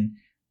 and then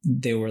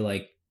they were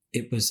like,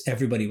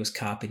 everybody was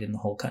copied in the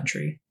whole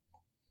country,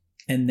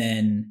 and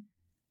then.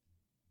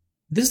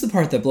 This is the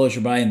part that blows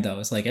your mind, though.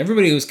 It's like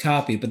everybody was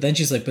copied, but then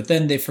she's like, but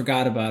then they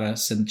forgot about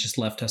us and just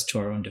left us to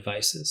our own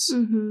devices.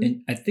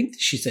 And I think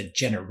she said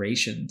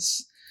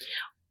generations.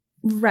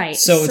 Right.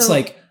 So it's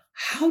like,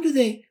 how do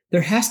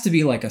there has to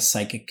be like a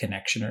psychic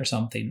connection or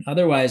something.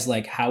 Otherwise,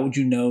 like, how would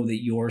you know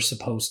that you're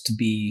supposed to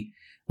be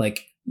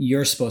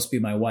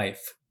my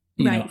wife?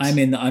 You know, I'm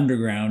in the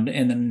underground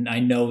and then I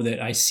know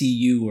that I see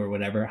you or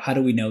whatever. How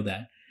do we know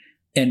that?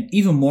 And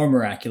even more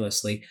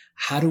miraculously,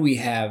 how do we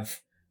have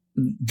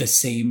the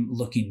same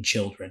looking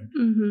children?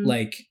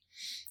 Like,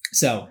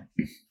 so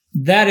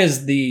that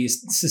is the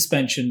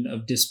suspension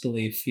of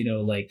disbelief,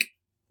 like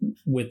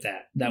with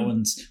that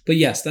one's, but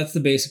yes, that's the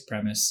basic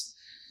premise.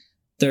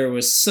 There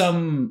was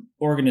some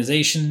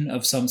organization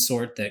of some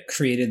sort that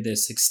created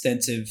this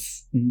extensive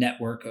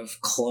network of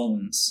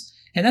clones.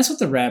 And that's what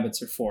the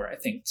rabbits are for, I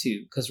think,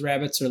 too, because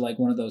rabbits are like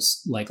one of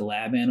those like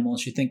lab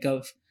animals you think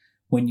of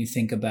when you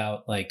think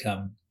about like,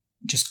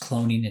 just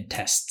cloning and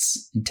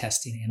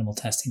testing, animal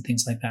testing,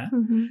 things like that.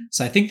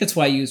 So I think that's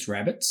why I used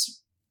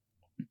rabbits.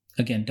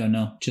 Again, don't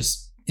know,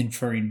 just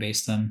inferring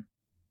based on,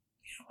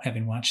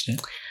 having watched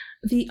it.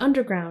 The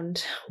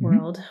underground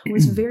world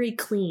was very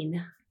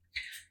clean.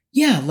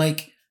 Yeah,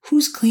 like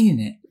who's cleaning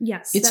it?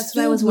 Yes, it's that's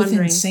what I was wondering.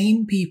 With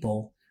insane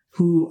people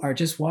who are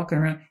just walking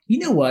around. You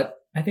know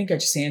what? I think I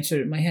just answered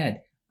it in my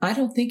head. I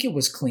don't think it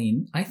was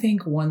clean. I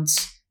think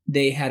once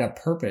they had a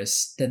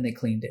purpose, then they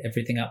cleaned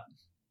everything up.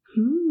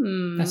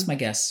 That's my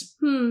guess.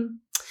 And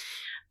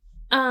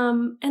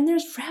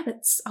there's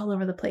rabbits all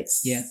over the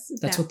place. Yeah,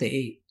 that's what they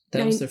ate.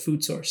 That was their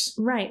food source.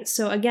 Right.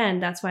 So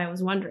again, that's why I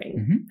was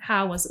wondering,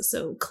 how was it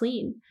so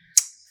clean?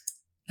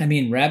 I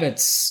mean,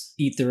 rabbits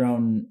eat their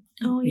own.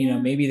 Oh, yeah.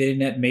 Maybe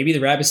the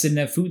rabbits didn't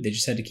have food. They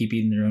just had to keep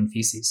eating their own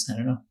feces. I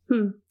don't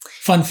know.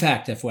 Fun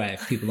fact, FYI,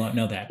 if people don't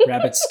know that.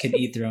 Rabbits can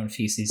eat their own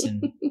feces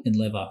and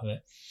live off of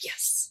it.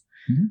 Yes.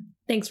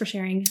 Thanks for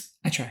sharing.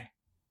 I try.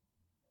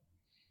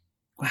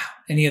 Wow.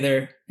 Any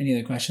other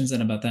questions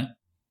then about that?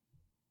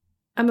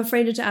 I'm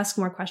afraid to ask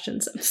more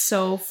questions. I'm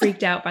so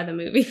freaked out by the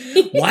movie.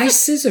 Why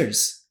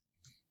scissors?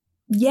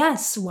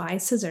 Yes, why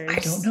scissors? I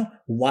don't know.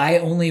 Why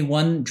only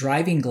one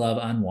driving glove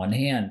on one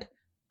hand?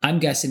 I'm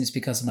guessing it's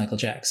because of Michael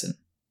Jackson,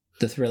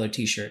 the Thriller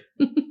t-shirt.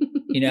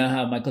 You know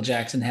how Michael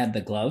Jackson had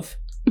the glove?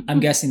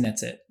 I'm guessing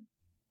that's it.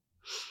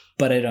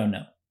 But I don't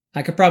know.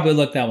 I could probably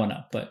look that one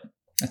up, but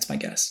that's my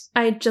guess.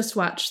 I just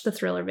watched the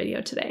Thriller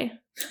video today.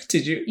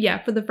 Did you?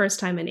 Yeah, for the first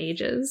time in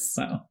ages.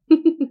 Wow.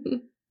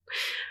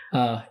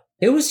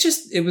 It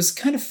was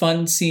kind of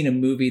fun seeing a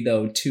movie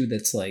though too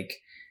that's like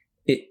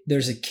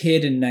there's a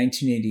kid in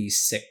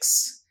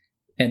 1986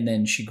 and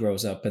then she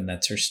grows up and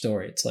that's her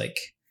story. It's like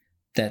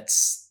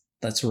that's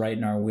right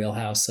in our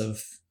wheelhouse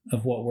of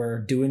what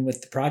we're doing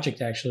with the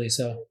project actually.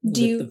 So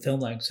the film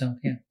lag. So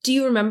yeah. Do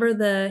you remember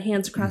the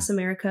Hands Across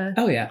America?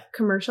 Oh yeah.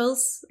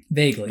 Commercials?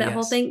 Vaguely. That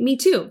whole thing? Me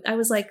too. I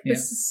was like,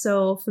 this is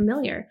so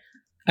familiar.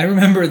 I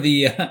remember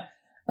the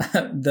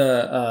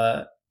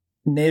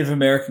Native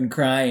American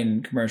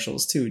crying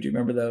commercials too. Do you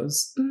remember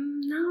those?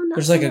 No,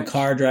 There's like a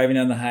car driving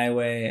down the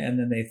highway, and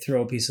then they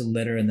throw a piece of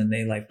litter, and then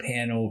they like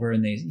pan over,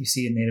 and you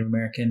see a Native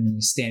American, and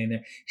he's standing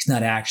there. He's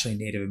not actually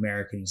Native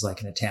American. He's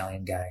like an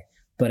Italian guy.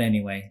 But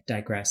anyway,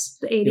 digress.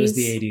 The 80s. It was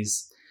the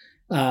 80s.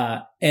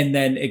 And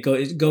then it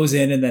goes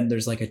in, and then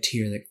there's like a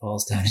tear that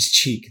falls down his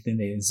cheek. Then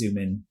they zoom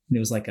in, and it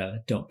was like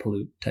a "Don't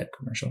Pollute" type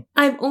commercial.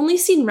 I've only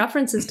seen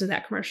references to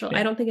that commercial. Yeah.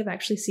 I don't think I've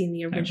actually seen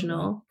the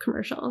original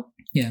commercial.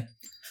 Yeah.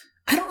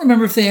 I don't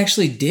remember if they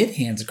actually did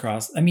Hands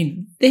Across. I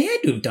mean, they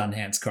had to have done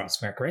Hands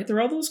Across America, right? There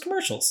were all those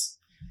commercials.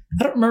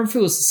 I don't remember if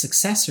it was a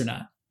success or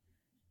not.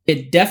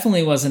 It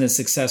definitely wasn't as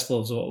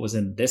successful as what was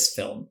in this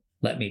film,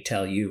 let me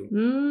tell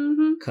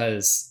you.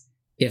 Because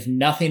if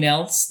nothing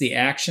else, the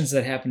actions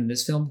that happened in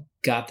this film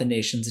got the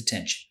nation's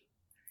attention.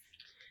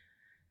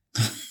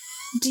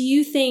 Do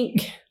you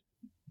think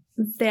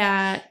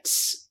that...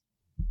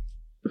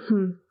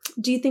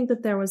 Do you think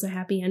that there was a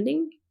happy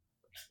ending?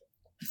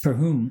 For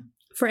whom?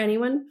 For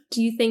anyone?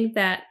 Do you think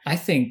that... I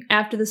think...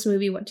 After this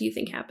movie, what do you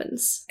think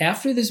happens?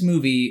 After this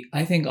movie,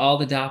 I think all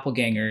the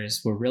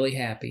doppelgangers were really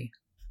happy.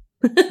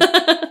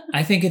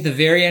 I think at the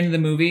very end of the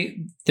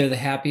movie, they're the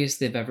happiest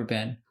they've ever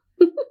been.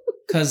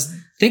 Because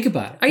think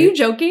about it. Are you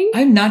joking?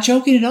 I'm not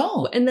joking at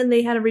all. And then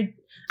they had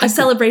a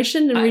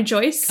celebration and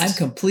rejoiced? I'm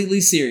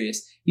completely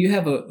serious. You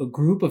have a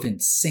group of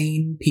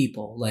insane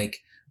people, like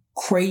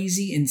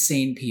crazy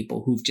insane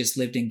people who've just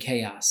lived in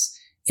chaos.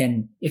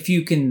 And if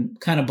you can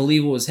kind of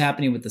believe what was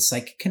happening with the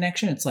psychic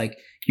connection, it's like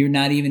you're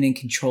not even in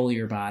control of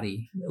your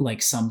body.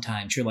 Like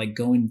sometimes you're like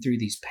going through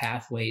these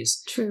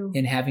pathways. True.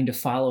 And having to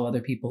follow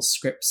other people's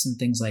scripts and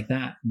things like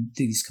that, and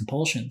these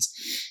compulsions.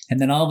 And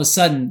then all of a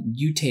sudden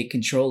you take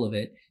control of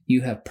it.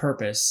 You have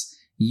purpose.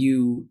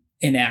 You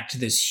enact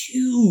this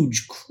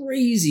huge,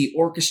 crazy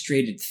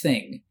orchestrated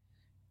thing.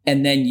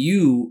 And then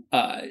you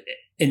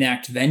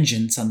enact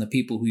vengeance on the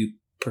people who you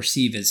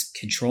perceive as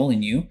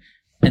controlling you.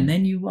 And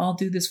then you all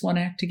do this one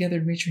act together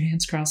to make your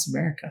hands cross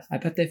America. I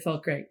bet they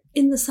felt great.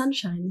 In the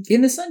sunshine.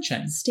 In the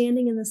sunshine.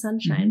 Standing in the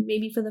sunshine,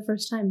 maybe for the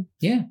first time.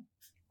 Yeah.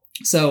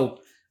 So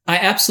I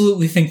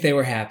absolutely think they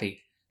were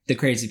happy. The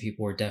crazy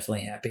people were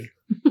definitely happy.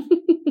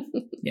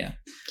 Yeah.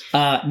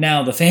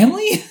 Now the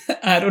family,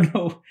 I don't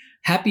know.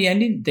 Happy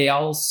ending. They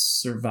all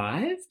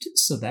survived.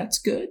 So that's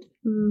good.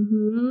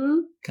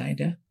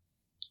 Kinda.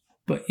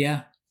 But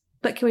yeah.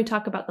 But can we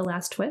talk about the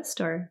last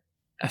twist or...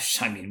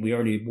 I mean, we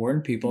already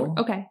warned people.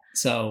 Okay.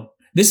 So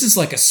this is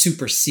like a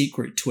super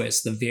secret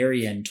twist, the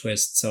very end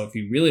twist. So if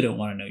you really don't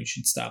want to know, you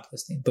should stop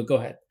listening. But go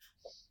ahead.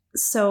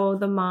 So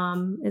the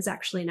mom is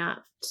actually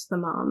not the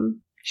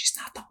mom. She's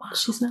not the mom.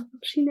 She's not.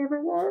 She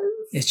never was.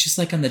 It's just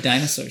like on the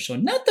dinosaur show.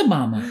 Not the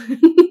mama.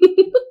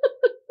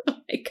 Oh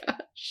my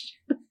gosh.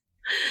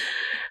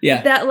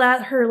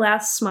 Yeah. Her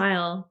last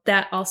smile,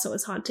 that also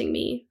is haunting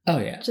me. Oh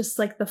yeah. Just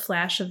like the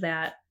flash of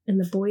that. And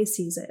the boy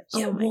sees it.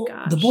 Yeah, oh my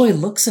gosh. The boy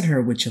looks at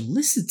her, which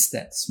elicits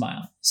that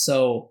smile.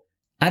 So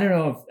I don't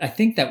know I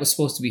think that was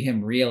supposed to be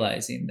him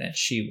realizing that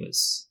she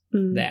was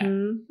that.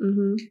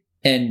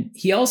 And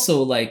he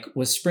also like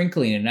was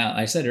sprinkling it out.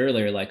 I said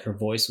earlier, like her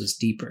voice was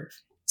deeper.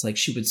 It's like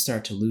she would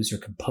start to lose her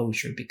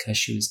composure because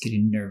she was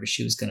getting nervous.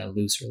 She was going to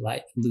lose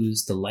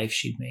the life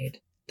she'd made,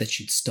 that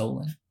she'd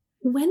stolen.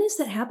 When is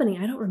that happening?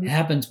 I don't remember. It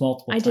happens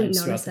multiple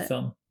times throughout the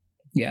film.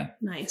 Yeah.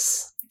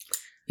 Nice.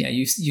 Yeah.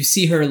 You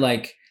see her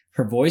like,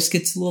 her voice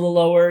gets a little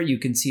lower. You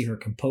can see her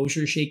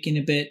composure shaking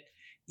a bit.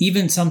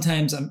 Even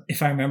sometimes,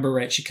 if I remember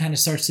right, she kind of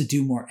starts to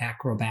do more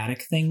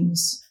acrobatic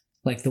things,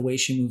 like the way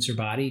she moves her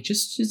body.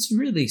 Just it's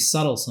really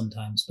subtle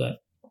sometimes, but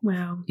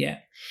wow, yeah.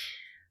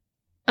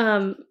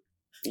 It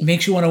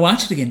makes you want to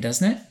watch it again,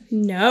 doesn't it?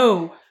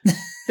 No,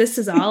 this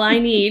is all I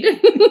need.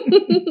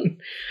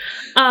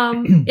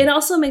 It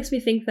also makes me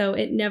think, though,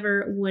 it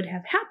never would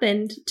have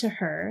happened to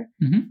her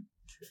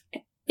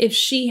if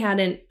she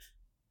hadn't,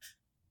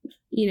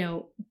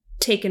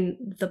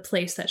 taken the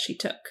place that she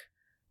took,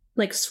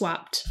 like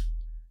swapped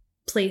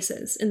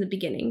places in the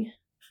beginning.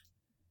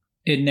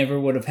 It never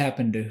would have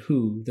happened to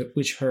who?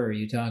 Which her are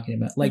you talking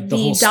about? Like the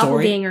whole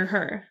story? Doppelganger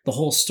her. The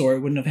whole story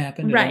wouldn't have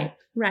happened at all?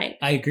 Right.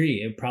 I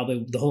agree.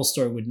 The whole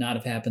story would not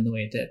have happened the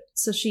way it did.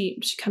 So she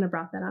kind of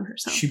brought that on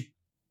herself.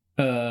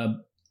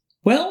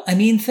 Well, I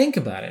mean, think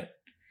about it.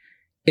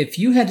 If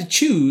you had to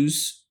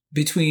choose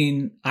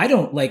between, I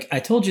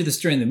told you this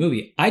during the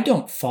movie, I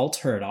don't fault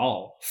her at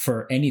all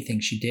for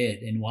anything she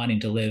did in wanting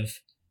to live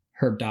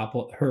and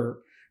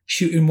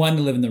wanting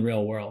to live in the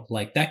real world.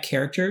 Like that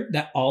character,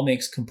 that all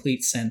makes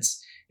complete sense.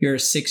 You're a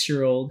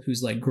 6-year-old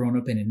who's like grown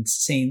up in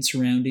insane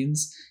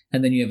surroundings,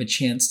 and then you have a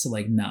chance to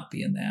like not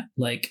be in that.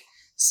 Like,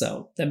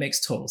 so that makes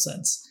total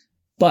sense.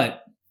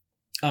 But,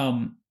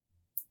 I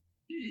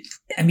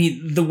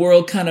mean, the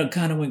world kind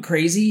of went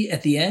crazy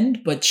at the end,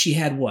 but she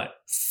had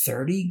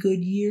 30 good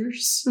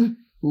years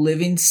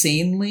living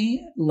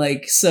sanely.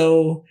 Like,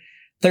 so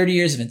 30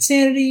 years of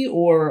insanity,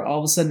 or all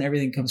of a sudden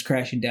everything comes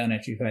crashing down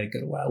after you've had a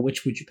good while.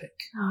 Which would you pick?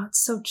 Oh,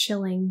 it's so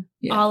chilling.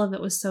 Yeah. All of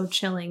it was so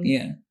chilling.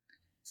 Yeah.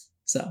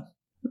 So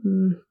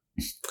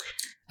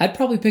I'd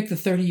probably pick the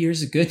 30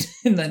 years of good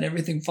and then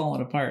everything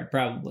falling apart,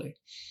 probably,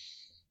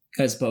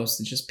 as opposed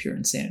to just pure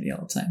insanity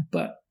all the time.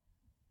 But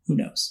Who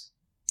knows?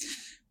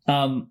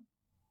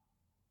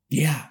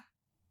 Yeah.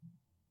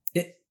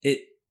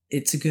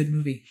 It's a good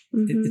movie.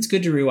 Mm-hmm. It's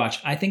good to rewatch.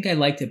 I think I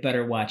liked it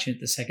better watching it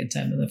the second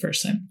time than the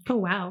first time. Oh,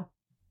 wow.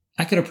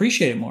 I could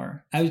appreciate it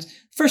more.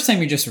 First time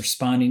you're just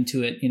responding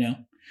to it,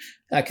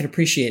 I could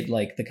appreciate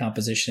like the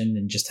composition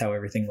and just how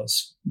everything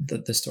was,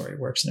 the story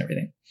works and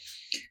everything.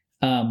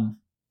 Wow.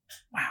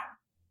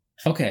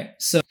 Okay.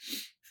 So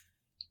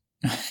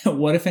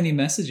what, if any,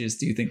 messages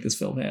do you think this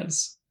film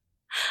has?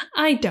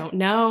 I don't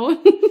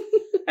know.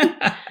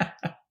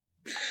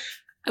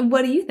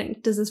 What do you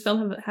think? Does this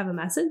film have a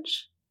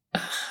message?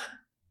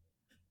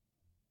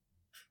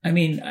 I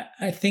mean,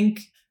 I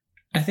think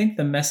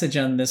the message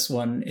on this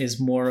one is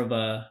more of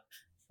a,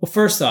 well,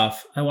 first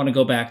off, I want to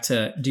go back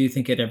to, do you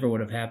think it ever would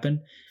have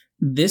happened?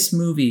 This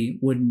movie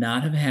would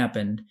not have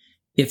happened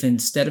if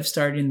instead of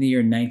starting in the year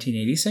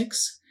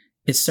 1986,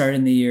 it started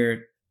in the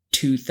year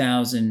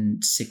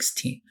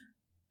 2016.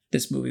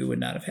 This movie would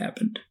not have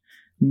happened.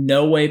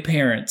 No way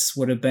parents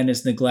would have been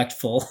as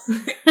neglectful.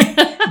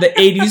 The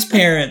 80s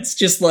parents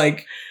just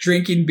like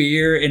drinking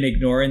beer and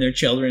ignoring their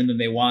children, and then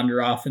they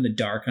wander off in the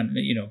dark on,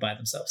 by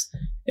themselves.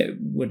 It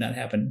would not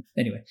happen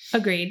anyway.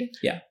 Agreed.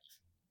 Yeah.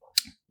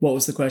 What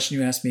was the question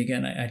you asked me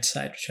again? I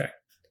decided to check.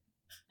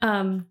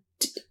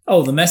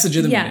 The message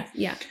of the movie.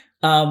 Yeah.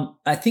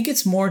 I think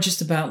it's more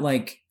just about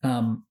like,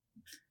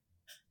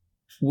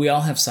 we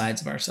all have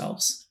sides of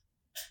ourselves.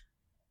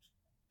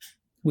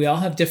 We all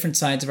have different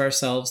sides of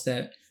ourselves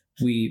that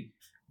we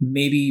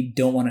maybe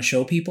don't want to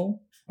show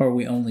people, or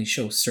we only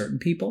show certain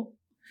people.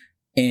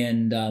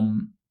 And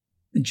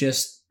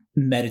just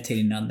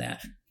meditating on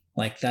that.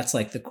 Like, that's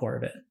like the core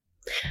of it.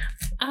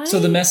 So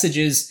the message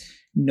is,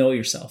 know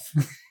yourself.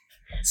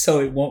 So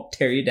it won't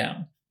tear you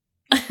down.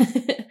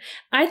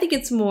 I think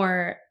it's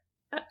more,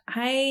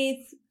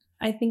 I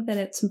think that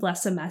it's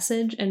less a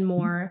message and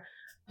more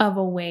of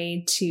a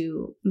way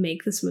to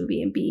make this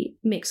movie and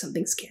make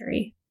something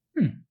scary.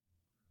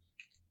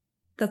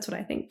 That's what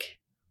I think.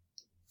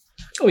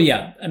 Oh,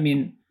 yeah. I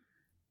mean,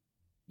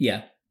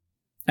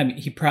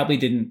 he probably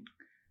didn't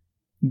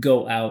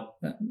go out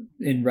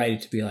and write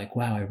it to be like,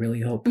 wow, I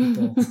really hope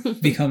people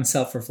become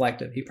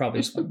self-reflective. He probably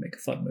just wanted to make a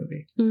fun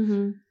movie.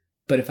 Mm-hmm.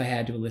 But if I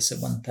had to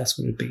elicit one, that's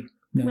what it would be.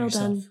 Know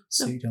yourself,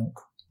 so you don't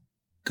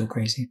go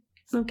crazy.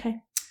 Okay.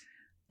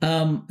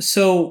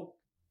 So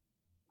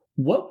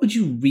what would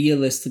you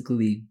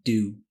realistically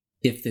do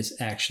if this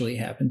actually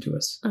happened to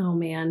us? Oh,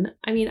 man.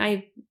 I mean,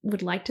 I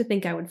would like to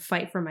think I would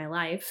fight for my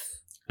life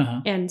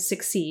and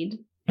succeed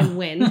and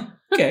win.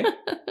 Okay.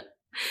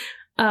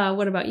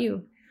 What about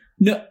you?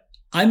 No,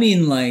 I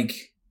mean, like,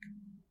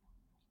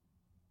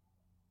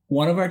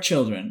 one of our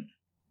children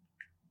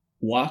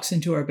walks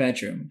into our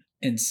bedroom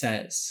and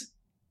says,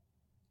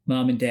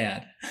 Mom and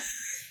Dad,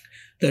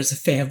 there's a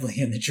family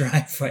in the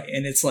driveway,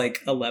 and it's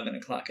like 11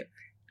 o'clock at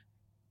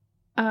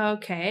night.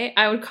 Okay.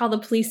 I would call the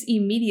police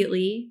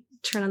immediately,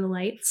 turn on the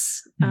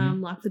lights,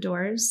 lock the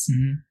doors.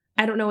 Mm-hmm.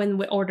 I don't know in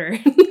what order.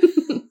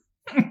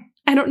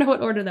 I don't know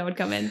what order that would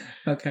come in.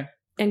 Okay.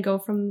 And go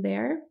from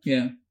there.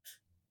 Yeah.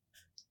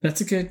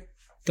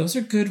 Those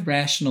are good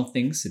rational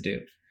things to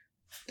do.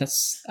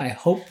 I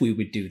hope we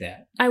would do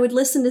that. I would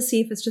listen to see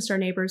if it's just our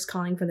neighbors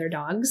calling for their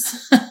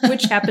dogs,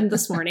 which happened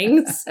this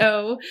morning.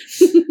 So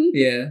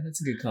yeah,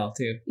 that's a good call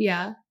too.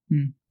 Yeah.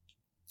 And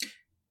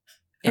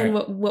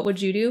right. What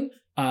would you do?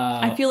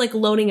 I feel like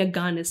loading a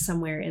gun is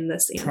somewhere in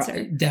this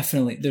answer.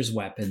 Definitely. There's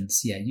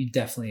weapons. Yeah,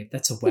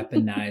 that's a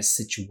weaponized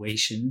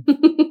situation.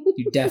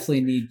 You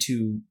definitely need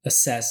to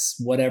assess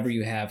whatever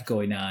you have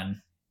going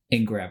on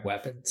and grab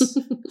weapons.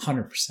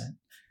 100%.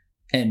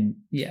 And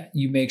yeah,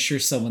 you make sure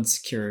someone's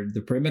secured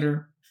the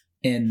perimeter,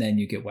 and then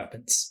you get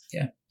weapons.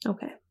 Yeah.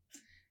 Okay.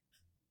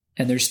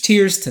 And there's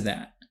tiers to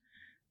that.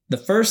 The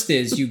first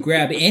is you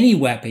grab any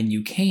weapon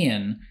you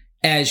can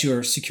as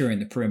you're securing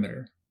the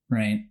perimeter,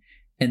 right?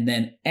 And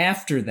then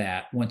after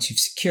that, once you've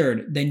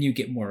secured, then you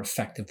get more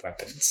effective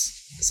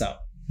weapons. So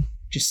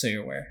just so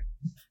you're aware.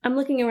 I'm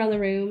looking around the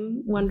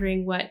room,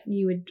 wondering what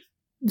you would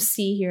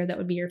see here that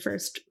would be your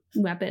first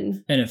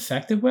weapon. An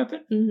effective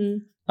weapon? Mm-hmm.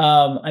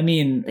 I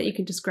mean, that you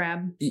can just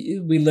grab.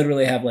 We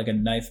literally have like a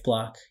knife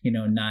block.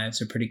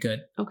 Knives are pretty good.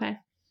 Okay.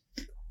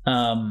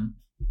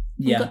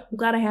 Yeah. I'm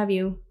glad I have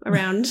you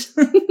around.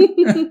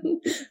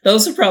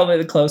 Those are probably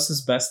the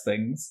closest best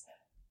things.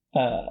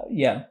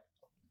 Yeah.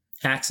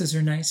 Axes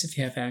are nice if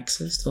you have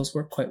axes. Those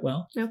work quite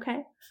well.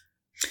 Okay.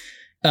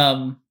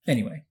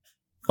 Anyway.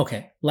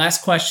 Okay.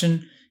 Last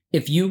question.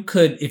 If you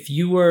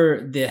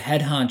were the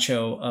head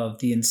honcho of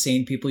the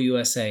Insane People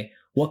USA,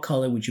 what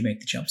color would you make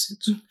the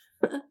jumpsuits?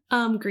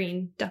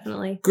 Green,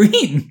 definitely.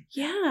 Green?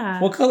 Yeah.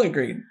 What color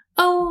green?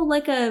 Oh,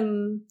 like a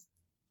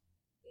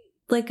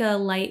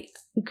light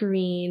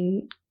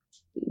green,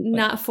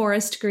 not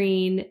forest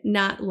green,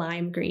 not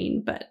lime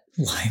green, but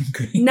lime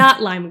green.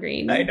 Not lime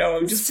green. I know,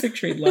 I'm just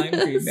picturing lime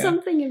green now.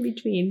 Something in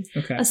between.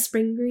 Okay. A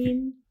spring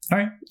green. All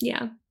right.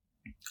 Yeah.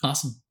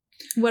 Awesome.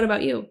 What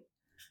about you?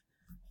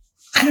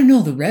 I don't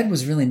know. The red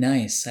was really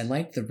nice. I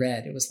liked the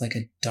red. It was like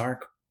a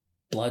dark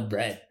blood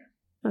red.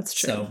 That's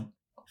true. So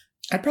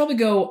I'd probably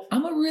go,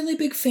 I'm a really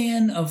big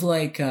fan of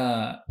like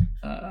Hyperlink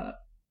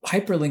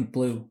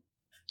Blue.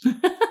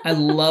 I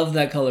love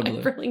that color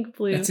blue. Hyperlink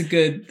Blue. That's a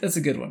good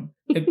one.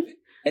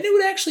 And it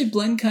would actually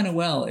blend kind of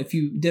well if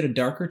you did a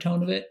darker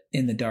tone of it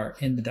in the dark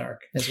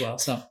as well.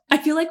 So I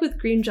feel like with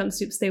green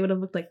jumpsuits, they would have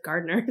looked like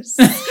gardeners.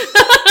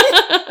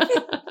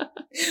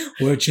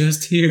 We're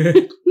just here.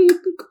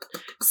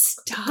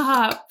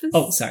 Stop.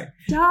 Oh, sorry.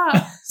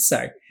 Stop.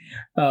 Sorry.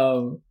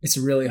 It's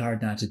really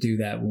hard not to do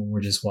that when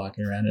we're just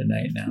walking around at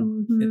night now.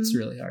 Mm-hmm. It's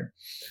really hard.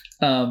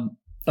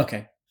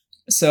 Okay.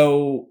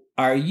 So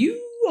are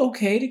you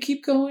okay to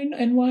keep going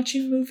and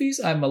watching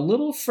movies? I'm a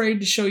little afraid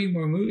to show you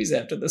more movies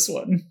after this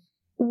one.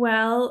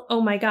 Well, oh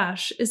my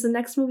gosh. Is the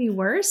next movie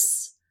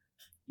worse?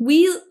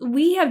 We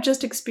have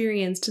just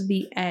experienced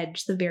the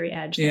very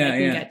edge that I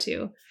can get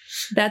to.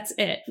 That's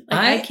it. Like,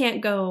 I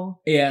can't go.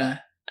 Yeah.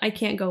 I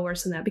can't go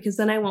worse than that because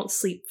then I won't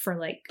sleep for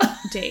like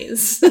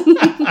days.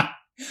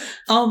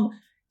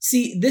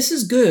 See, this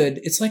is good.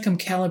 It's like I'm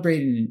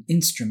calibrating an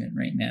instrument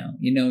right now.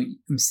 You know,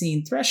 I'm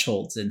seeing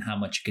thresholds and how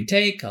much you can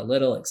take, how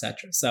little,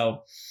 etc.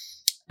 So,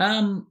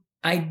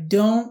 I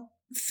don't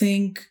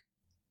think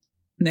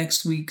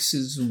next week's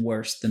is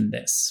worse than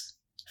this.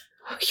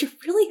 Oh, you're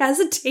really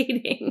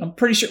hesitating. I'm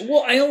pretty sure.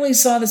 Well, I only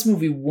saw this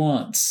movie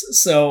once,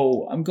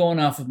 so I'm going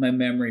off of my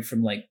memory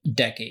from like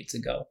decades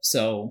ago.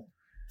 So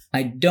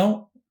I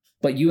don't,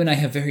 but you and I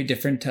have very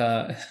different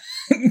how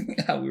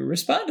we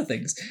respond to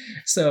things.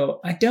 So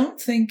I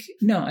think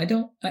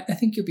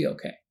you'll be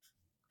okay.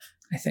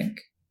 I think.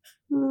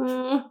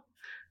 I'm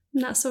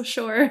not so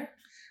sure.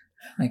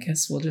 I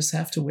guess we'll just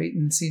have to wait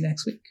and see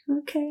next week.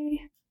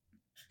 Okay.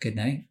 Good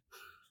night.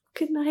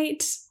 Good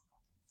night.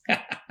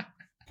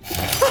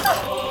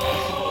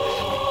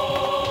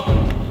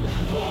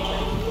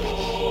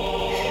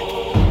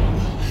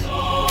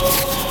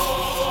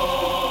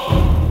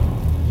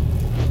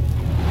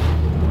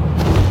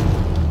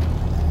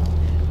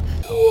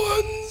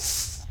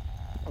 Once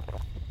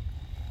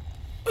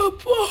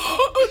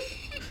upon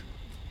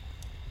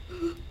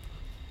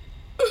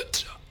a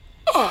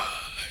time.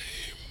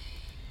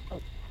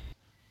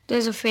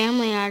 There's a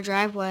family in our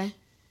driveway.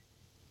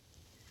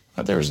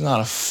 There's not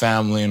a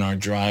family in our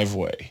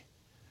driveway.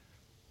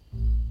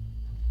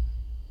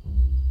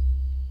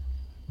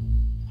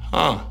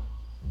 Huh.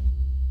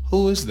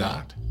 Who is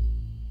that?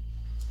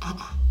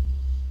 Oh,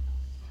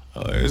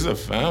 there's a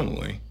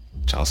family.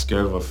 Y'all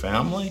scared of a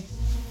family?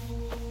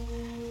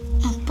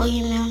 A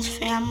boogeyman's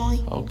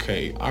family.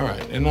 Okay, all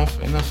right. Enough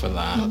of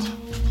that.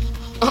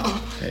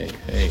 Hey.